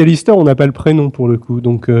 Et McAllister, on n'a pas le prénom pour le coup,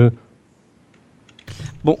 donc...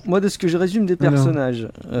 Bon, moi, de ce que je résume des personnages,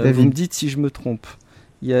 vous me dites si je me trompe.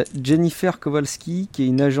 Il y a Jennifer Kowalski, qui est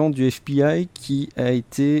une agente du FBI, qui a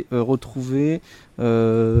été retrouvée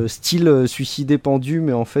style suicidé pendu,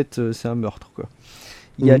 mais en fait, c'est un meurtre, quoi.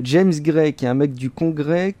 Il y a James Gray, qui est un mec du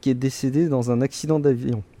Congrès, qui est décédé dans un accident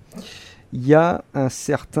d'avion. Il y a un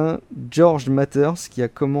certain George Matters qui a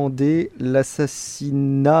commandé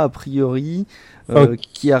l'assassinat a priori,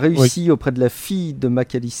 qui a réussi auprès de la fille de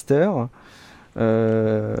McAllister.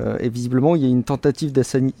 Et visiblement, il y a une tentative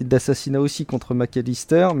d'assassinat aussi contre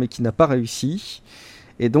McAllister, mais qui n'a pas réussi.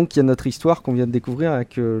 Et donc, il y a notre histoire qu'on vient de découvrir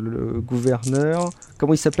avec le gouverneur.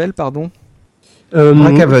 Comment il s'appelle, pardon?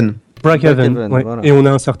 Brackhaven. Brackhaven, ouais. Voilà. Et on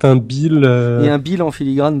a un certain Bill. Et un Bill en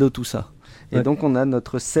filigrane de tout ça. Et donc on a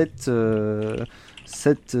notre Seth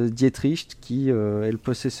Dietrich qui est le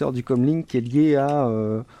possesseur du comlink, qui est lié à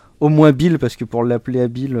au moins Bill, parce que pour l'appeler à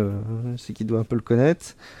Bill, c'est qu'il doit un peu le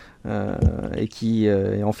connaître, et qui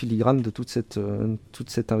est en filigrane de toute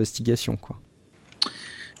cette investigation, quoi.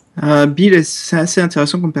 Bill, c'est assez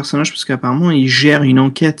intéressant comme personnage parce qu'apparemment il gère une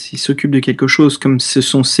enquête, il s'occupe de quelque chose comme ce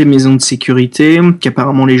sont ses maisons de sécurité,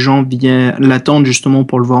 qu'apparemment les gens viennent l'attendre justement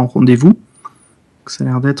pour le voir en rendez-vous. Ça a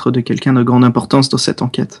l'air d'être de quelqu'un de grande importance dans cette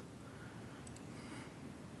enquête.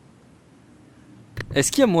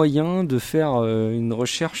 Est-ce qu'il y a moyen de faire une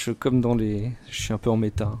recherche comme dans les... Je suis un peu en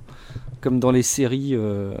méta. Comme dans les séries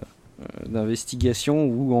d'investigation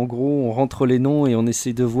où en gros on rentre les noms et on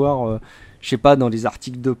essaie de voir, je sais pas, dans les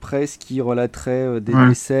articles de presse qui relateraient des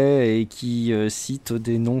décès et qui citent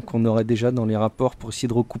des noms qu'on aurait déjà dans les rapports pour essayer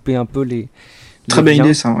de recouper un peu les Très bonne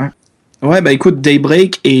idée ça, ouais. Ouais, bah écoute,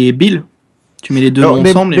 Daybreak et Bill. Tu mets les deux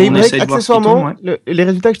ensemble et on essaie de voir ce qui tombe. Les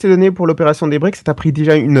résultats que je t'ai donnés pour l'opération Daybreak, ça t'a pris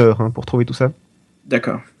déjà 1 heure pour trouver tout ça.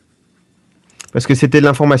 D'accord. Parce que c'était de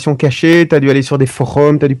l'information cachée, t'as dû aller sur des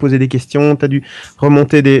forums, t'as dû poser des questions, t'as dû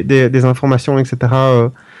remonter des informations, etc.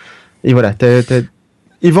 Et voilà,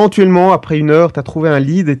 éventuellement, après 1 heure, t'as trouvé un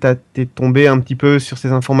lead et t'es tombé un petit peu sur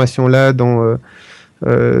ces informations-là dans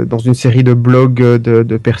une série de blogs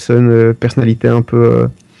de personnalités un peu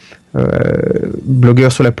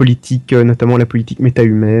blogueur sur la politique, notamment la politique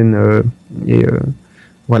méta-humaine, et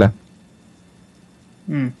voilà.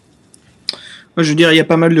 Moi, je veux dire, il y a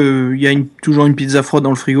pas mal de... Il y a toujours une pizza froide dans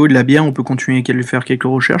le frigo et de la bière. On peut continuer à faire quelques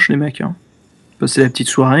recherches, les mecs. Hein. Passer la petite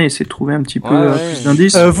soirée et essayer de trouver un petit peu plus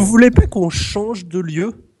d'indices. Vous voulez pas qu'on change de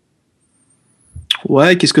lieu?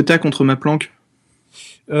 Ouais, qu'est-ce que t'as contre ma planque?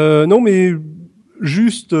 Non, mais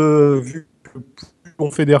juste, vu que plus on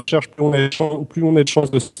fait des recherches, plus on a de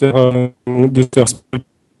chances de se faire un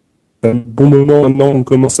bon moment. Maintenant, on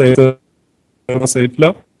commence à être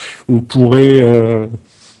là. On pourrait...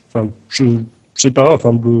 je sais pas,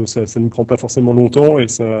 ça ne prend pas forcément longtemps et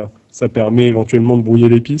ça permet éventuellement de brouiller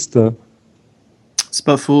les pistes. C'est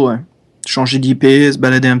pas faux, ouais. Changer d'IP, se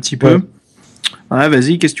balader un petit peu. Ouais,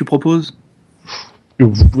 vas-y, qu'est-ce que tu proposes?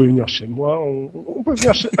 Vous pouvez venir chez moi, on peut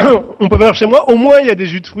venir on peut venir chez moi, au moins il y a des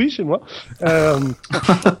jus de fruits chez moi. Pas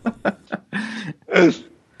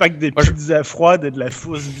que des pizzas froides et de la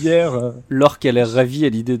fausse bière. L'orque a l'air ravi à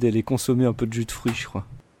l'idée d'aller consommer un peu de jus de fruits, je crois.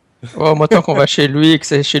 Oh, moi, tant qu'on va chez lui et que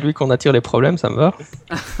c'est chez lui qu'on attire les problèmes, ça me va.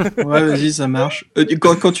 Ouais, vas-y, ça marche.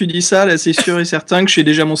 Quand tu dis ça, là, c'est sûr et certain que j'ai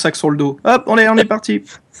déjà mon sac sur le dos. Hop, on est parti.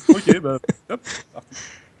 Ok, bah, hop, parti.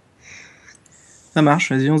 Ça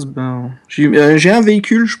marche, vas-y, j'ai un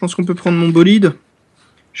véhicule, je pense qu'on peut prendre mon bolide.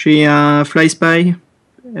 J'ai un FlySpy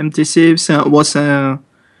MTC, c'est un...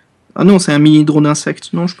 Ah non, c'est un mini drone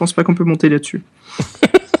insecte. Non, je pense pas qu'on peut monter là-dessus.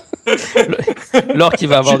 L'orque qui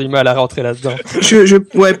va avoir du mal à rentrer là-dedans.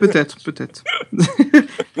 Ouais, peut-être.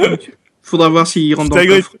 Faudra voir s'il rentre dans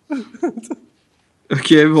le coffre.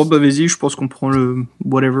 Ok, bon bah vas-y, je pense qu'on prend le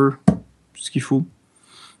whatever, ce qu'il faut.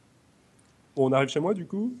 Bon, on arrive chez moi du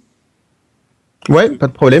coup. Ouais, pas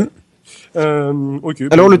de problème. Ok.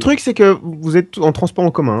 Alors le truc c'est que vous êtes en transport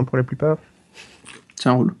en commun pour la plupart.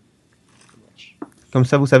 Ça roule. Comme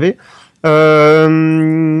ça vous savez.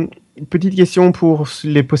 Petite question pour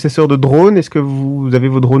les possesseurs de drones. Est-ce que vous avez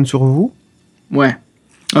vos drones sur vous? Ouais.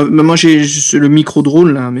 Moi j'ai le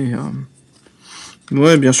micro-drone là, mais...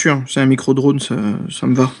 Ouais, bien sûr, c'est un micro-drone, ça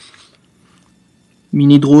me va.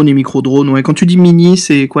 Mini-drone et micro-drone, ouais. Quand tu dis mini,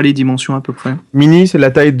 c'est quoi les dimensions à peu près? Mini, c'est la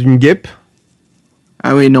taille d'une guêpe.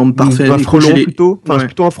 Ah oui, non, parfait. Un frelon plutôt. Enfin, c'est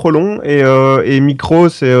plutôt un frelon. Et micro,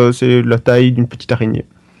 c'est la taille d'une petite araignée.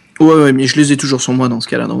 Ouais, mais je les ai toujours sur moi dans ce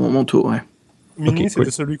cas-là, dans mon manteau, ouais. Mini, c'était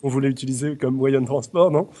celui qu'on voulait utiliser comme moyen de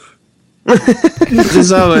transport, non? C'est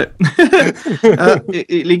ça, ouais.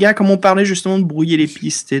 Et les gars, comme on parlait justement de brouiller les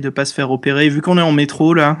pistes et de pas se faire opérer, vu qu'on est en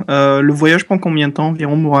métro là, le voyage prend combien de temps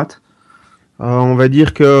environ, Mourad? On va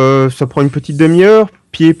dire que ça prend une petite demi-heure,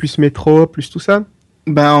 pied plus métro, plus tout ça.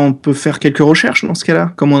 Bah, on peut faire quelques recherches dans ce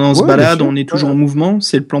cas-là. Comme on se balade, on est toujours en mouvement,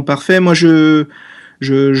 c'est le plan parfait. Moi, je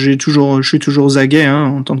suis toujours zaguet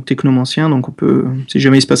en tant que technomancien, donc on peut, si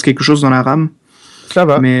jamais il se passe quelque chose dans la rame. Ça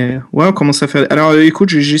va. Mais ouais, on commence à faire. Alors écoute,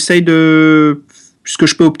 j'essaye de. Puisque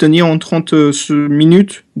je peux obtenir en 30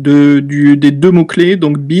 minutes des deux mots-clés,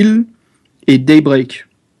 donc Bill et Daybreak.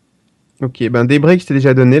 Ok, ben Daybreak, je t'ai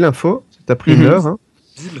déjà donné l'info. Ça t'a pris une heure. Hein.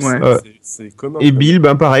 Bill, ouais. C'est commun. Et Bill,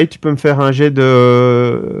 ben pareil, tu peux me faire un jet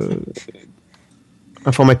de.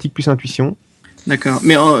 Informatique plus intuition. D'accord.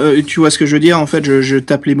 Mais tu vois ce que je veux dire? En fait, je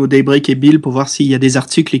tape les mots Daybreak et Bill pour voir s'il y a des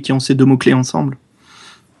articles qui ont ces deux mots-clés ensemble.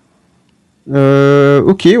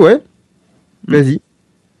 Ok, ouais. Vas-y.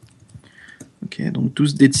 Ok, donc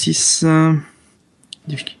 12 dés de 6.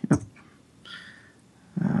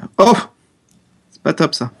 Oh! C'est pas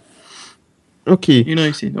top, ça. Ok. Une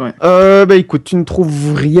réussite, ouais. Bah écoute, tu ne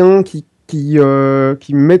trouves rien qui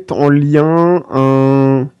mette en lien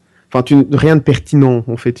rien de pertinent,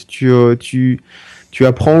 en fait. Tu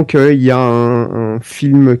apprends qu'il y a un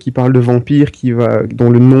film qui parle de vampires dont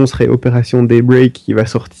le nom serait Opération Daybreak, qui va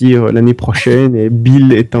sortir l'année prochaine, et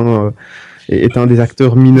Bill est un des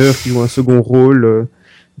acteurs mineurs qui joue un second rôle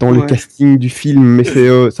dans le casting du film, mais c'est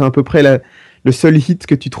à peu près le seul hit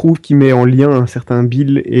que tu trouves qui met en lien un certain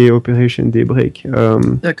Bill et Operation Daybreak.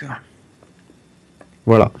 D'accord.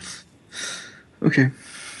 Voilà. Ok.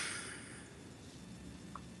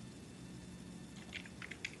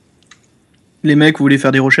 Les mecs, vous voulez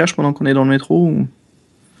faire des recherches pendant qu'on est dans le métro ou...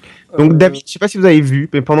 Donc David, je sais pas si vous avez vu,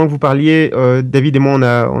 mais pendant que vous parliez, David et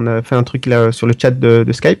moi, on a fait un truc là sur le chat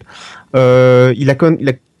de Skype. Il a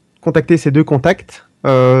contacté ses deux contacts.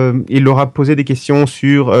 Il leur a posé des questions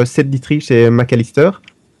sur Seth Dietrich et McAllister.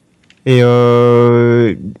 Et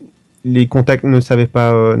les contacts n'avaient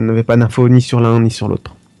pas d'infos ni sur l'un ni sur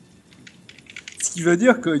l'autre. Ce qui veut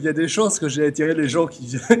dire qu'il y a des chances que j'ai attiré les gens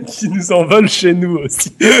qui nous en veulent chez nous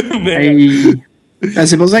aussi. Mais...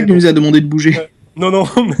 c'est pour ça qu'il nous a demandé de bouger. Non,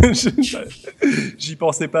 mais j'y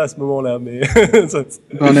pensais pas à ce moment-là, mais...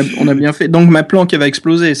 On a bien fait. Donc ma planque, elle va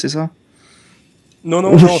exploser, c'est ça?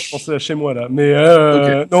 Non, je pensais à chez moi, là. Mais,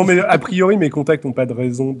 Ok. Non, mais a priori, mes contacts n'ont pas de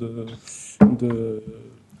raison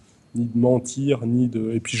ni de mentir, ni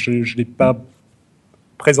de... Et puis, je n'ai pas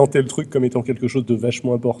présenté le truc comme étant quelque chose de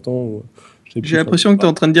vachement important. J'ai l'impression que tu es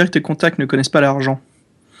en train de dire que tes contacts ne connaissent pas l'argent.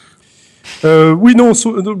 Oui, non,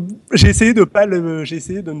 j'ai essayé de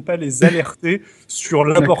ne pas les alerter sur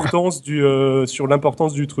l'importance du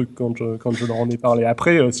truc quand je leur en ai parlé.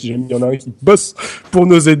 Après, si jamais il y en a un qui bosse pour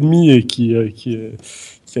nos ennemis et qui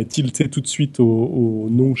a tilté tout de suite au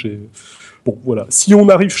nom, bon, voilà. Si on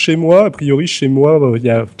arrive chez moi, a priori, chez moi, il y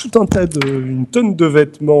a tout une tonne de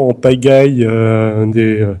vêtements en pagaille,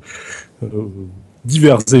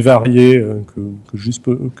 divers et variés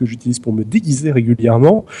que j'utilise pour me déguiser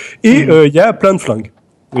régulièrement. Et il y a plein de flingues.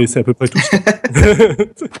 Et c'est à peu près tout ça.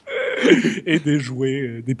 Et des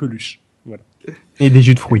jouets, des peluches. Voilà. Et des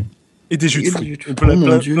jus de fruits. Et des jus de fruits. Oh, Plein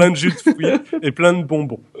mon Dieu. de jus de fruits et plein de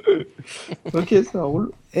bonbons. Ok, ça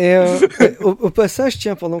roule. Et au passage,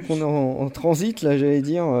 tiens, pendant qu'on est en transit, là, j'allais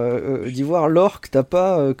dire, d'Ivoire, l'orque, t'as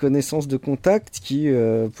pas connaissance de contact qui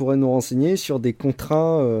pourrait nous renseigner sur des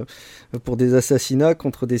contrats pour des assassinats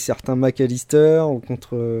contre des certains McAllister ou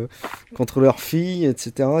contre leurs filles,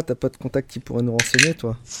 etc. T'as pas de contact qui pourrait nous renseigner,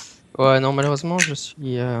 toi? Ouais, non, malheureusement, je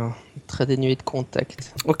suis très dénué de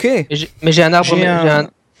contact. Ok. Mais j'ai un arbre, J'ai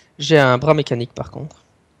j'ai un bras mécanique par contre.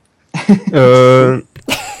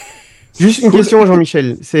 Juste une question,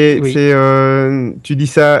 Jean-Michel. Oui. Tu dis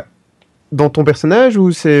ça dans ton personnage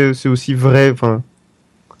ou c'est aussi vrai? Enfin,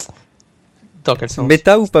 Dans quel sens?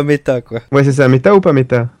 Méta ou pas méta, quoi? ouais, c'est ça. Méta ou pas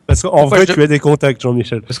méta? Parce qu'en Pourquoi vrai, je- tu as des contacts,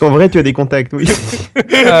 Jean-Michel. Parce qu'en vrai, tu as des contacts, oui.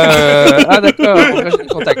 Ah d'accord, en vrai, j'ai des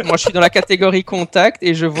contacts. Moi je suis dans la catégorie contact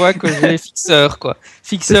et je vois que j'ai fixeur quoi.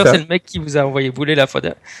 Fixeur C'est ça. c'est le mec qui vous a envoyé bouler la fois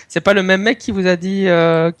dernière. C'est pas le même mec qui vous a dit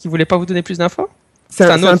qu'il voulait pas vous donner plus d'infos? C'est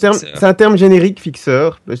C'est un, un c'est un autre terme, fixeur. c'est un terme générique,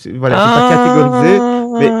 fixeur. Voilà, c'est pas catégorisé,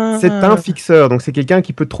 mais c'est un fixeur. Donc c'est quelqu'un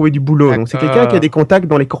qui peut te trouver du boulot. Donc c'est D'accord. quelqu'un qui a des contacts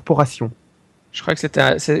dans les corporations. Je crois que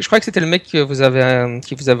c'était le mec que vous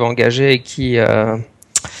avez engagé et qui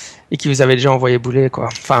vous avait déjà envoyé bouler quoi.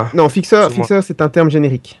 Enfin, Non, fixeur, Plus ou moins. fixeur, c'est un terme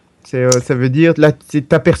générique. Ça veut dire, là, c'est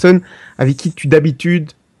ta personne avec qui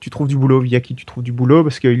d'habitude tu trouves du boulot, via qui tu trouves du boulot,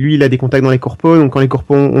 parce que lui, il a des contacts dans les corpos, donc quand les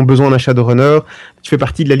corpos ont besoin d'un shadowrunner, tu fais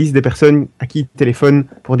partie de la liste des personnes à qui il téléphone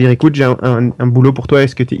pour dire, écoute, j'ai un boulot pour toi,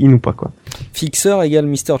 est-ce que t'es in ou pas, quoi. Fixeur égale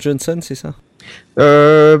Mr. Johnson, c'est ça?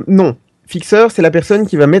 Non. Fixeur, c'est la personne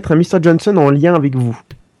qui va mettre un Mr. Johnson en lien avec vous.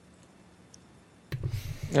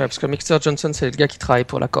 ouais, parce que Mixer Johnson c'est le gars qui travaille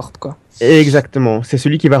pour la corp quoi. Exactement. C'est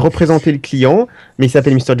celui qui va représenter le client, mais il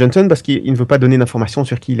s'appelle Mr. Johnson parce qu'il ne veut pas donner d'informations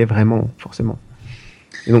sur qui il est vraiment, forcément.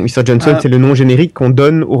 Et donc Mr. Johnson, c'est le nom générique qu'on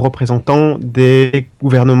donne aux représentants des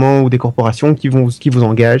gouvernements ou des corporations qui vous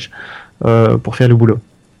engagent pour faire le boulot.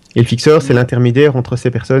 Et le fixeur, c'est l'intermédiaire entre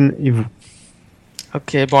ces personnes et vous.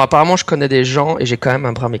 Ok, bon apparemment je connais des gens et j'ai quand même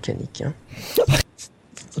un bras mécanique. Hein.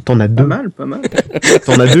 T'en as Pas deux. mal, pas mal.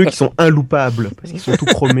 T'en as deux qui sont inloupables parce qu'ils sont tout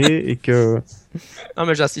chromés et que. Non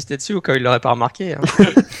mais j'ai insisté dessus au cas où il l'aurait pas remarqué. Hein.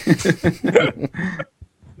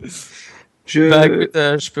 Bah écoute,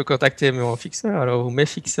 je peux contacter mon fixeur, alors, ou mes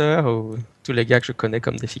fixeurs, ou tous les gars que je connais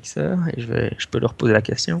comme des fixeurs, et je peux leur poser la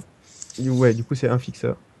question. Ouais, du coup, c'est un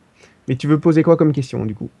fixeur. Mais tu veux poser quoi comme question,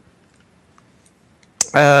 du coup?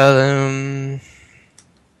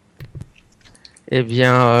 Eh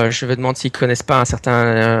bien, je vais demander s'ils connaissent pas un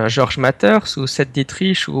certain George Matters, ou Seth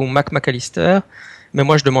Dietrich, ou Mac McAllister. Mais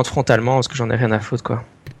moi, je demande frontalement, parce que j'en ai rien à foutre, quoi.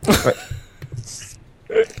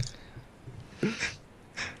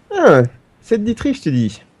 Ah, Seth Dietrich, je te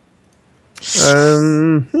dis. Ça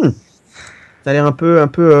a l'air un peu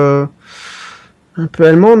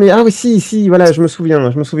allemand, mais ah oui, si, voilà, je me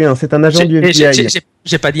souviens. C'est un agent du FBI.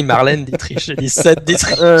 J'ai pas dit Marlène Dietrich, j'ai dit Seth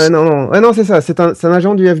Dietrich. Non, c'est ça. C'est un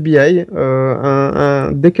agent du FBI,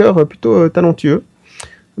 un decker plutôt talentueux,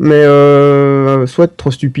 mais soit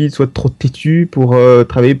trop stupide, soit trop têtu pour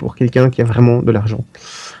travailler pour quelqu'un qui a vraiment de l'argent.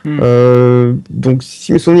 Donc,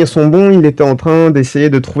 si mes souvenirs sont bons, il était en train d'essayer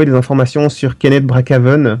de trouver des informations sur Kenneth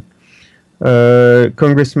Brackhaven,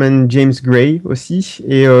 Congressman James Gray aussi,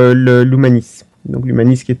 et l'Humanis. Donc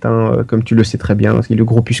l'Humanis qui est comme tu le sais très bien, qui est le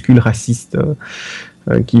groupuscule raciste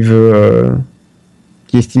qui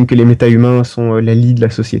estime que les méta-humains sont la lie de la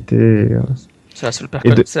société. C'est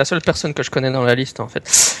la seule personne que je connais dans la liste, en fait.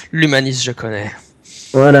 L'Humaniste, je connais.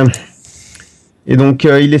 Voilà. Et donc,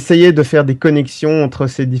 il essayait de faire des connexions entre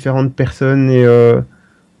ces différentes personnes et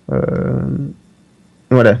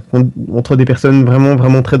voilà, entre des personnes vraiment,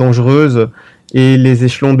 vraiment très dangereuses et les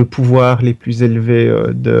échelons de pouvoir les plus élevés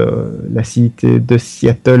de la cité de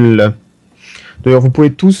Seattle. D'ailleurs, vous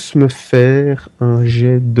pouvez tous me faire un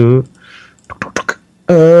jet de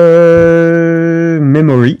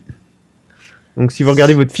memory. Donc, si vous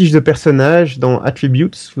regardez votre fiche de personnage dans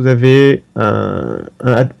Attributes, vous avez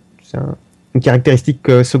une caractéristique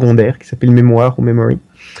secondaire qui s'appelle mémoire ou memory.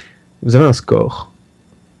 Vous avez un score.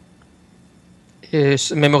 Et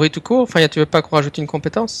memory tout court, enfin, tu veux pas qu'on rajoute une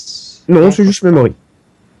compétence? Non, c'est juste memory.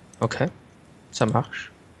 Ok, ça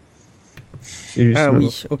marche. C'est juste memory.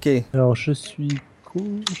 Oui, ok. Alors, je suis con,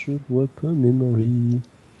 je vois pas memory.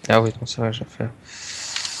 Ah oui, non, c'est vrai, j'ai fait.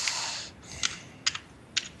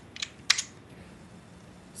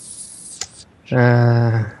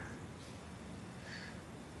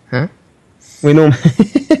 Oui, non.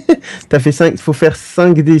 T'as fait 5. Il faut faire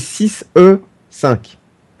 5d6 E5.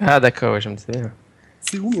 Ah d'accord, ouais, je me disais.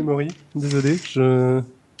 C'est où memory? Désolé,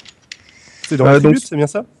 c'est dans donc- Attribute, c'est bien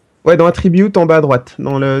ça? Ouais, dans Attribute en bas à droite.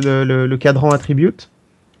 Dans le cadran Attribute.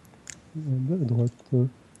 À droite.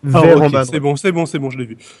 Vert ok, en bas à droite. c'est bon, je l'ai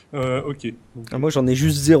vu. Ok. Ah, moi j'en ai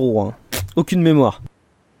juste 0, hein. Aucune mémoire.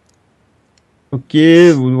 Ok,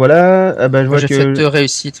 voilà. Ah bah, je Moi, vois j'ai que fait 2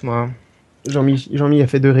 réussites, moi. Jean-Mi a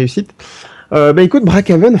fait 2 réussites. Bah écoute,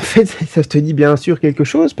 Brackhaven, en fait, ça te dit bien sûr quelque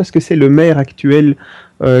chose parce que c'est le maire actuel,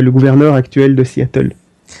 le gouverneur actuel de Seattle.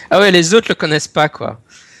 Ah ouais, les autres le connaissent pas, quoi.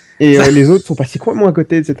 Et les autres sont passés complètement à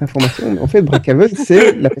côté de cette information. Mais en fait, Brackhaven,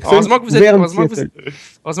 c'est la personne Heureusement que qui gouverne heureusement que Seattle.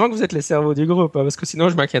 heureusement que vous êtes les cerveaux du groupe, hein, parce que sinon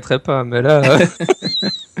je m'inquiéterais pas. Mais là,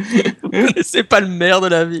 vous connaissez pas le maire de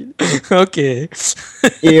la ville. Ok. Et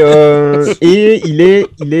il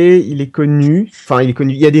est connu. Enfin, il est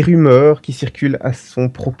connu. Il y a des rumeurs qui circulent à son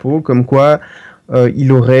propos, comme quoi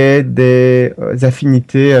il aurait des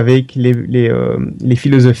affinités avec les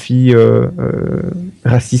philosophies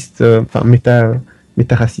racistes, enfin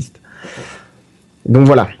méta-racistes. Donc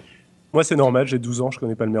voilà. Moi, c'est normal, j'ai 12 ans, je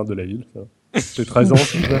connais pas le maire de la ville. J'ai 13 ans,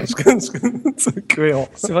 c'est cohérent.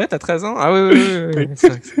 C'est vrai, t'as 13 ans? Ah oui. Oui. C'est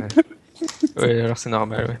vrai que c'est vrai. Oui, alors c'est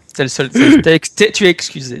normal, ouais. T'es le seul. Tu es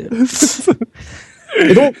excusé.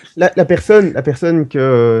 Et donc, la personne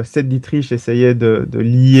que Seth Dietrich essayait de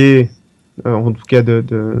lier, en tout cas,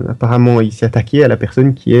 apparemment, il s'est attaqué à la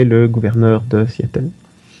personne qui est le gouverneur de Seattle.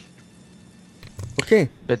 Ok.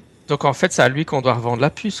 Donc en fait, c'est à lui qu'on doit revendre la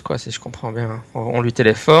puce, quoi, si je comprends bien. On lui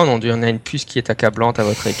téléphone, on dit on a une puce qui est accablante à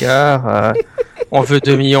votre égard. On veut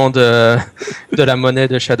 2 millions de la monnaie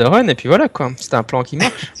de Shadowrun, et puis voilà, quoi. C'est un plan qui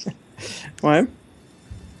marche. Ouais.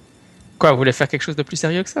 Quoi, vous voulez faire quelque chose de plus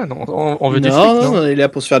sérieux que ça? Non, on veut du fric, Non, non? on est là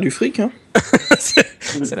pour se faire du fric. Hein.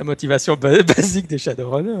 C'est la motivation basique des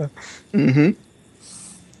Shadowrunners. Mhm.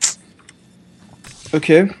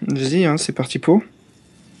 Ok, vas-y, hein, c'est parti pour.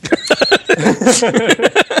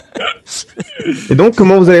 Et donc,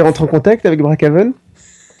 comment vous allez rentrer en contact avec Brackhaven?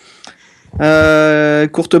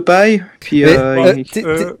 Courte paille, puis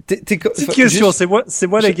Petite question, c'est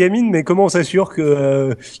moi la gamine, mais comment on s'assure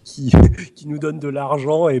que qui nous donne de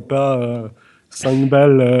l'argent et pas 5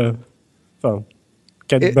 balles, enfin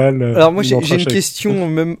 4 balles. Alors moi j'ai une d'entrachat. question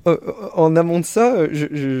même en amont de ça.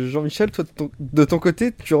 Jean-Michel, toi de ton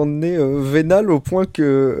côté, tu en es vénal au point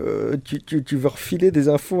que tu veux refiler des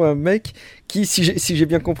infos à un mec qui, si j'ai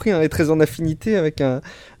bien compris, hein, est très en affinité avec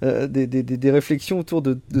des réflexions autour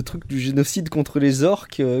de trucs du génocide contre les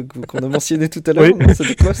orques qu'on a mentionné tout à l'heure. Oui. Non,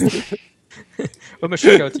 c'était quoi, c'était... Oh, moi je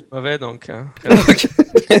suis chaotique mauvais, donc.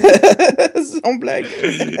 sans blague.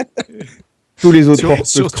 Tous les autres Sur- portes peuvent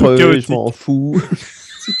surtout crever, chaotique. je m'en fous.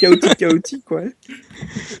 C'est chaotique, ouais.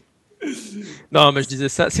 Non, mais je disais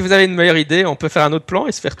ça. Si vous avez une meilleure idée, on peut faire un autre plan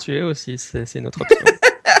et se faire tuer aussi. C'est une autre option.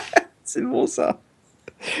 C'est bon ça.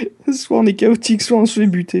 Soit on est chaotique, soit on se fait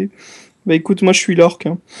buter. Bah écoute, moi je suis l'orque.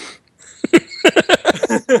 Hein.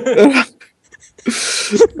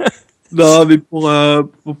 Non, mais pour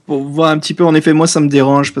voir un petit peu, en effet, moi ça me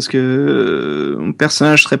dérange parce que mon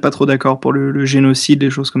personnage serait pas trop d'accord pour le génocide,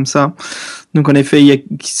 des choses comme ça. Donc en effet, il y a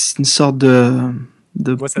une sorte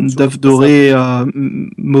Moi, ça me saoule. d'œuf doré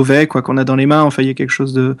mauvais quoi qu'on a dans les mains. Enfin, il y a quelque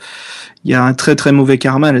chose il y a un très très mauvais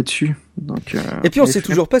karma là-dessus. Donc, Et puis on en sait effet.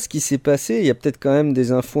 toujours pas ce qui s'est passé. Il y a peut-être quand même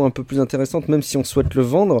des infos un peu plus intéressantes, même si on souhaite le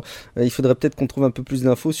vendre. Il faudrait peut-être qu'on trouve un peu plus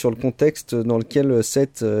d'infos sur le contexte dans lequel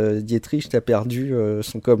Seth Dietrich a perdu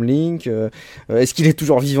son comlink. Est-ce qu'il est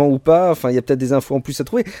toujours vivant ou pas? Enfin, il y a peut-être des infos en plus à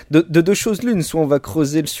trouver. De deux choses l'une, soit on va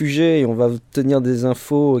creuser le sujet et on va obtenir des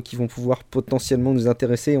infos qui vont pouvoir potentiellement nous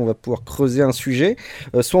intéresser et on va pouvoir creuser un sujet.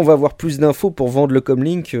 Soit on va avoir plus d'infos pour vendre le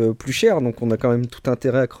comlink plus cher. Donc on a quand même tout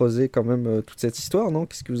intérêt à creuser quand même toute cette histoire, non?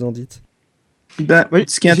 Qu'est-ce que vous en dites? Bah,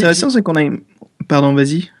 ce qui est intéressant, c'est qu'on a. Pardon,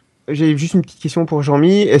 vas-y. j'ai juste une petite question pour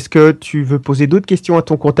Jean-Mi. Est-ce que tu veux poser d'autres questions à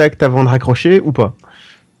ton contact avant de raccrocher ou pas?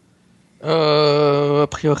 A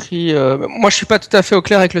priori, moi je suis pas tout à fait au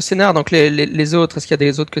clair avec le scénar, donc les autres, est-ce qu'il y a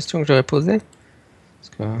des autres questions que j'aurais posées? Parce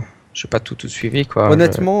que je n'ai pas tout suivi, quoi.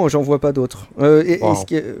 Honnêtement, j'en vois pas d'autres. Wow. Est-ce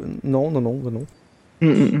qu'il y a- Non.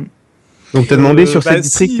 Donc t'as demandé sur cette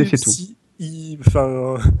district et c'est tout.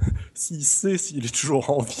 S'il sait s'il est toujours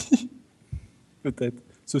en vie, peut-être,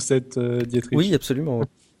 ce Seth Dietrich. Oui, absolument.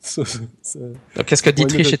 Donc est-ce que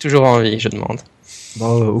Dietrich est toujours en vie, je demande?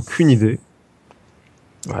 Aucune idée.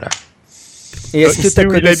 Voilà. Et est-ce que tu as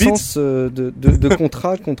où il connaissance de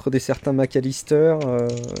contrats contre des certains McAllister,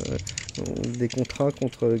 des contrats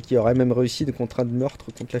qui auraient même réussi des contrats de meurtre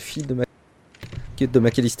contre la fille de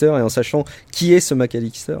McAllister, et en sachant qui est ce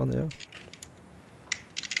McAllister d'ailleurs?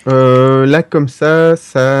 Là, comme ça,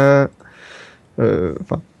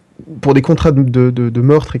 pour des contrats de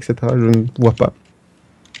meurtre, etc., je ne vois pas.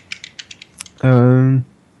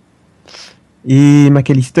 Et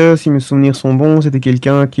McAllister, si mes souvenirs sont bons, c'était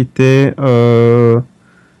quelqu'un qui était...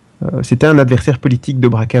 c'était un adversaire politique de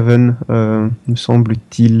Brackhaven, me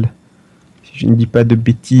semble-t-il. Si je ne dis pas de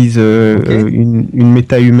bêtises, Okay. Une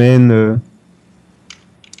méta-humaine...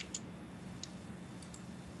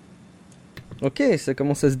 Ok, ça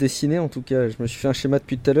commence à se dessiner en tout cas. Je me suis fait un schéma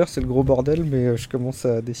depuis tout à l'heure, c'est le gros bordel, mais je commence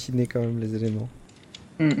à dessiner quand même les éléments.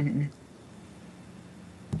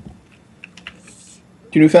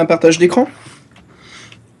 Tu nous fais un partage d'écran?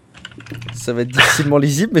 Ça va être difficilement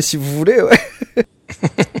lisible, mais si vous voulez, ouais.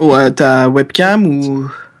 Ouais, ta webcam ou...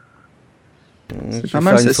 Je C'est vais pas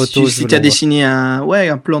mal faire ça. une photo, je Si vous tu as l'envoie. dessiné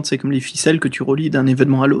un plan, c'est comme les ficelles que tu relis d'un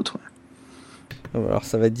événement à l'autre. Alors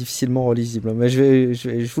ça va être difficilement relisible, mais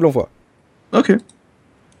je vous l'envoie. Ok.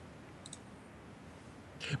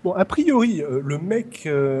 Bon, a priori, le mec,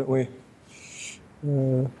 ouais.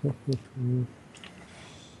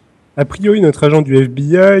 A priori, notre agent du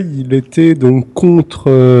FBI, il était donc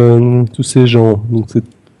contre tous ces gens. Donc c'est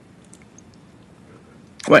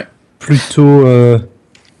Ouais. plutôt.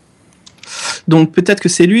 Donc peut-être que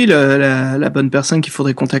c'est lui la bonne personne qu'il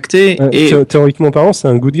faudrait contacter. Et Théoriquement parlant, c'est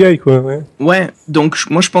un good guy, quoi. Ouais. ouais, donc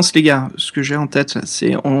moi je pense, les gars, ce que j'ai en tête,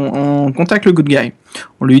 c'est on contacte le good guy.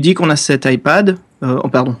 On lui dit qu'on a cet iPad,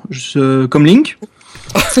 comme link.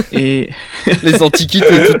 Et Les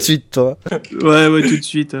antiquités tout de suite, toi. ouais, tout de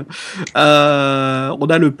suite. On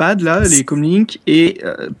a le pad là, les comlinks, et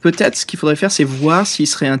peut-être ce qu'il faudrait faire, c'est voir s'il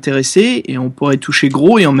serait intéressé, et on pourrait toucher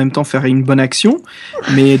gros et en même temps faire une bonne action,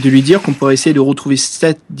 mais de lui dire qu'on pourrait essayer de retrouver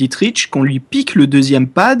Seth Dietrich, qu'on lui pique le deuxième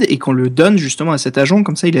pad et qu'on le donne justement à cet agent,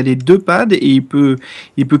 comme ça il a les deux pads et il peut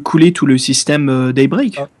couler tout le système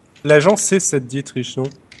Daybreak. Ah. L'agent, c'est cette Dietrich, non?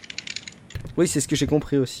 Oui, c'est ce que j'ai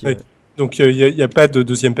compris aussi. Oui. Ouais. Donc il n'y a pas de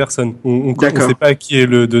deuxième personne. On ne D'accord. sait pas qui est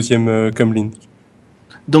le deuxième comlink.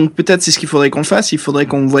 Donc peut-être c'est ce qu'il faudrait qu'on fasse, il faudrait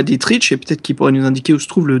qu'on voit Dietrich et peut-être qu'il pourrait nous indiquer où se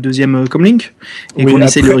trouve le deuxième comlink et Oui, qu'on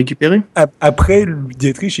essaie de le après- récupérer. Après,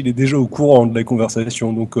 Dietrich, il est déjà au courant de la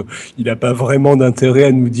conversation, donc il n'a pas vraiment d'intérêt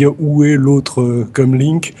à nous dire où est l'autre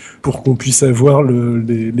comlink pour qu'on puisse avoir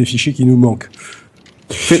les fichiers qui nous manquent.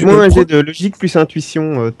 Faites-moi un jet de logique plus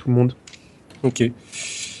intuition, tout le monde. Ok.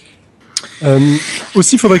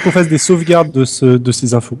 Aussi, il faudrait qu'on fasse des sauvegardes de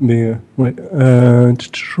ces infos. Mais ouais. Ça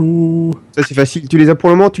c'est facile. Tu les as pour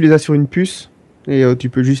le moment, tu les as sur une puce et tu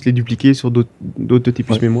peux juste les dupliquer sur d'autres de tes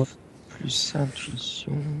puces Ouais. mémoire. Plus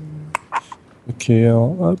intuition. Ok,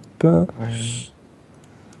 alors, hop.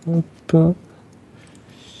 Hop.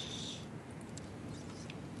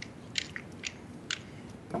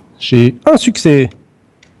 J'ai un succès.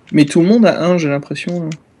 Mais tout le monde a un, j'ai l'impression.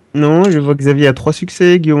 Non, je vois que Xavier a 3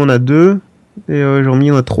 succès, Guillaume en a 2 et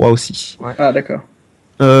Jean-Mi en a 3 aussi. Ah d'accord.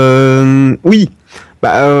 Oui.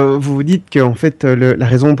 Vous vous dites que en fait la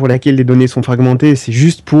raison pour laquelle les données sont fragmentées, c'est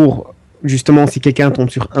juste pour justement si quelqu'un tombe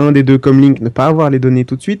sur un des deux comlinks, ne pas avoir les données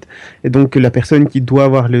tout de suite, et donc la personne qui doit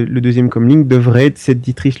avoir le deuxième comlink devrait être cette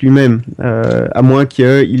Dietrich lui-même, à moins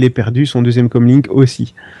qu'il ait perdu son deuxième comlink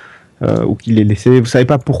aussi, ou qu'il ait laissé. Vous savez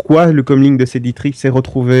pas pourquoi le comlink de cette Dietrich s'est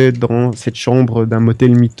retrouvé dans cette chambre d'un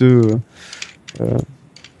motel miteux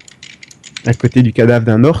à côté du cadavre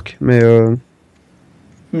d'un orc, mais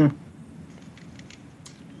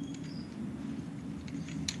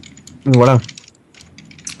voilà.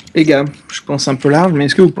 Les gars, je pense un peu large, mais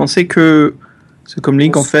est-ce que vous pensez que ce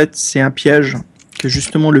comlink, en fait, c'est un piège? Que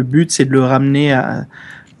justement, le but, c'est de le ramener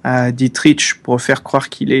à Dietrich pour faire croire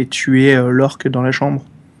qu'il ait tué l'orque dans la chambre?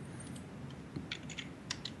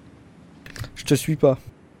 Je te suis pas.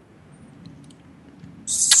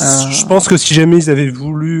 Je pense que si jamais ils avaient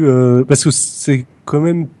voulu, parce que c'est quand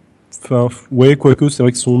même, enfin, ouais, quoique, c'est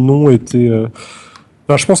vrai que son nom était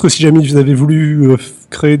Enfin, je pense que si jamais vous avez voulu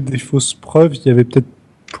créer des fausses preuves, il y avait peut-être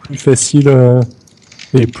plus facile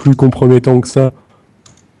et plus compromettant que ça.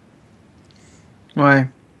 Ouais.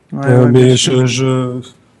 Mais ça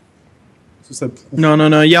prouve.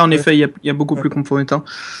 Non, il y a en effet, il y a beaucoup plus compromettant.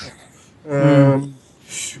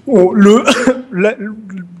 Bon, il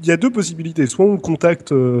y a deux possibilités. Soit on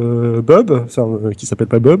contacte Bob, qui s'appelle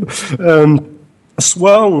pas Bob,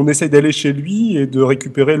 soit on essaye d'aller chez lui et de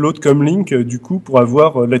récupérer l'autre comlink du coup pour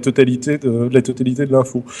avoir la totalité de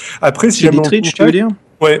l'info. Après, si jamais Dietrich, tu veux dire?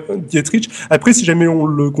 Ouais, Dietrich. Après, si jamais on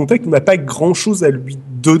le contacte, on n'a pas grand-chose à lui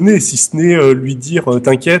donner, si ce n'est lui dire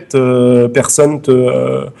t'inquiète, personne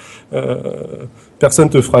te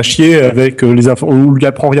fera chier avec les infos. On lui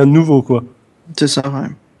apprend rien de nouveau, quoi. C'est ça, ouais.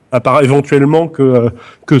 À part éventuellement que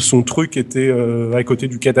son truc était à côté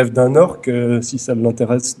du cadavre d'un orc, si ça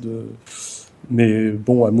l'intéresse de. Mais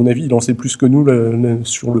bon, à mon avis, il en sait plus que nous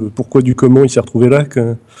sur le pourquoi du comment il s'est retrouvé là.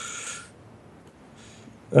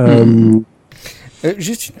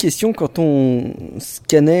 Juste une question, quand on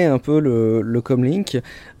scannait un peu le comlink,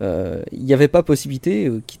 il n'y avait pas possibilité,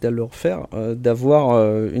 quitte à le refaire, d'avoir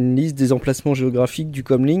une liste des emplacements géographiques du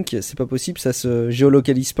comlink. C'est pas possible, ça se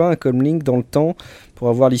géolocalise pas un comlink dans le temps pour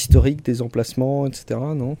avoir l'historique des emplacements, etc.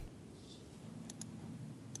 Non ?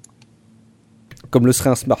 Comme le serait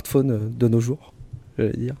un smartphone de nos jours,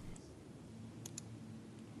 j'allais dire.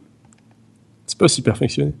 C'est pas aussi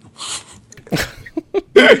perfectionné.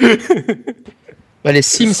 Bah, les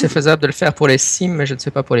sims, c'est faisable de le faire pour les sims, mais je ne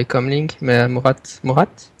sais pas pour les comlinks. Mais Murat,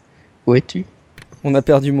 où es-tu? On a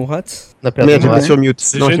perdu Murat. On a perdu Merde, Murat. j'étais sur mute.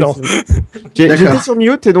 C'est Non, gênant. J'étais sur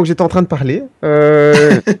mute et donc j'étais en train de parler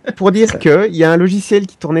pour dire qu'il y a un logiciel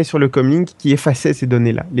qui tournait sur le comlink qui effaçait ces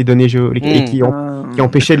données-là, les données et qui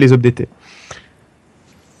empêchait de les updater.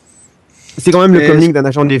 C'est quand même le comlink d'un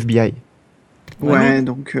agent de l'FBI. Ouais,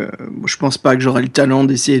 donc je pense pas que j'aurais le talent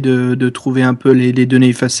d'essayer de trouver un peu les données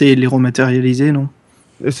effacées et de les rematérialiser, non?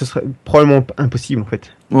 Ce serait probablement impossible en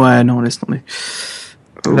fait. Ouais, non, laisse tomber.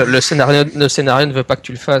 Le scénario ne veut pas que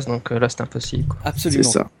tu le fasses, donc là c'est impossible, quoi. Absolument.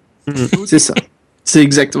 C'est ça. C'est ça. C'est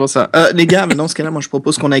exactement ça. Les gars, dans ce cas-là, moi je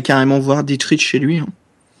propose qu'on aille carrément voir Dietrich chez lui. Hein.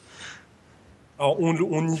 Alors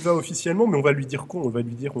on y va officiellement, mais on va lui dire quoi? On va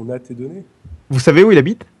lui dire on a tes données. Vous savez où il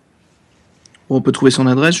habite? On peut trouver son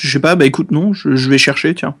adresse, je sais pas, bah écoute, non, je vais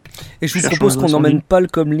chercher, tiens. Et je vous Cherchons propose qu'on l'adresse en n'emmène ligne. pas le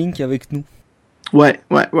comlink avec nous. Ouais.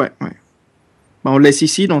 Bah on le laisse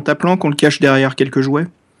ici, dans ta planque, on le cache derrière quelques jouets.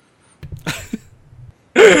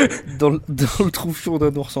 Dans le troufion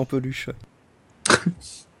d'un ours en peluche.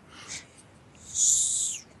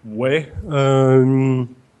 Ouais.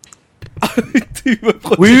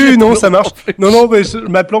 Oui, Oui, non, ça marche. Non, mais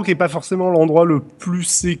ma planque est pas forcément l'endroit le plus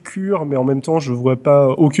sécure, mais en même temps, je vois pas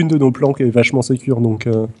aucune de nos planques est vachement sécure, donc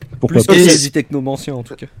pourquoi Plus pas. que celle du technomancien en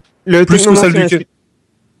tout cas. Le Plus que celle technomancien, du-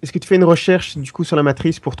 est-ce que tu fais une recherche du coup sur la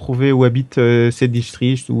matrice pour trouver où habite cette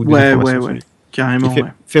Dietrich ou des Ouais, informations sur lui? carrément, Fais- ouais.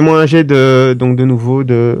 Fais-moi un jet de nouveau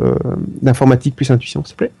d'informatique plus intuition,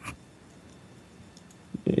 s'il te plaît.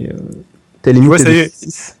 Et t'as limite Ouais, de ça y est.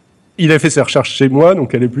 6. Il a fait ses recherches chez moi,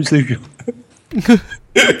 donc elle est plus sécure. De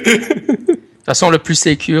toute façon, le plus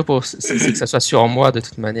sécure, c'est que ça soit sur moi de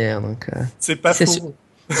toute manière. Donc, C'est pas C'est faux.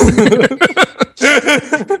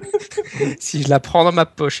 si je la prends dans ma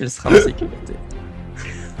poche, elle sera en sécurité.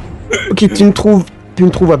 Ok, tu ne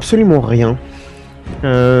trouves absolument rien.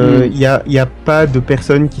 Il y a pas de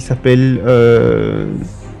personne qui s'appelle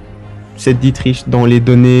cette Dietrich dans les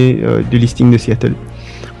données du listing de Seattle.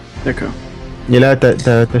 D'accord. Et là,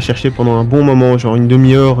 t'as cherché pendant un bon moment, genre une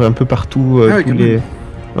demi-heure, un peu partout. Ouais, quand même.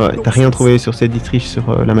 Ouais, t'as rien trouvé sur cette Dietrich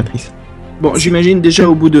sur la matrice. Bon, j'imagine déjà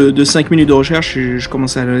au bout de 5 minutes de recherche, je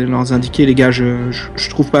commence à leur indiquer, les gars, je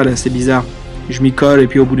trouve pas là, c'est bizarre. Je m'y colle et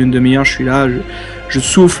puis au bout d'une demi-heure, je suis là, je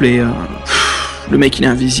souffle et le mec il est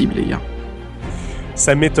invisible, les gars.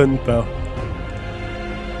 Ça m'étonne pas.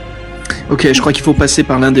 Ok, je crois qu'il faut passer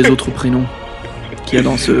par l'un des autres prénoms qu'il y a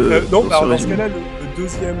dans ce. Non, dans ce alors dans ce résumé. cas-là, le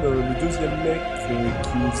deuxième mec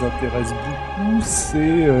qui nous intéresse beaucoup, c'est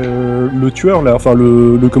le tueur, là, enfin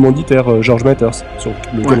le commanditaire George Matters, sur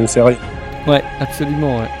lequel on sait rien. Ouais,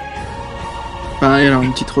 absolument, ouais. Pareil, alors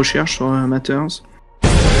une petite recherche sur Matters.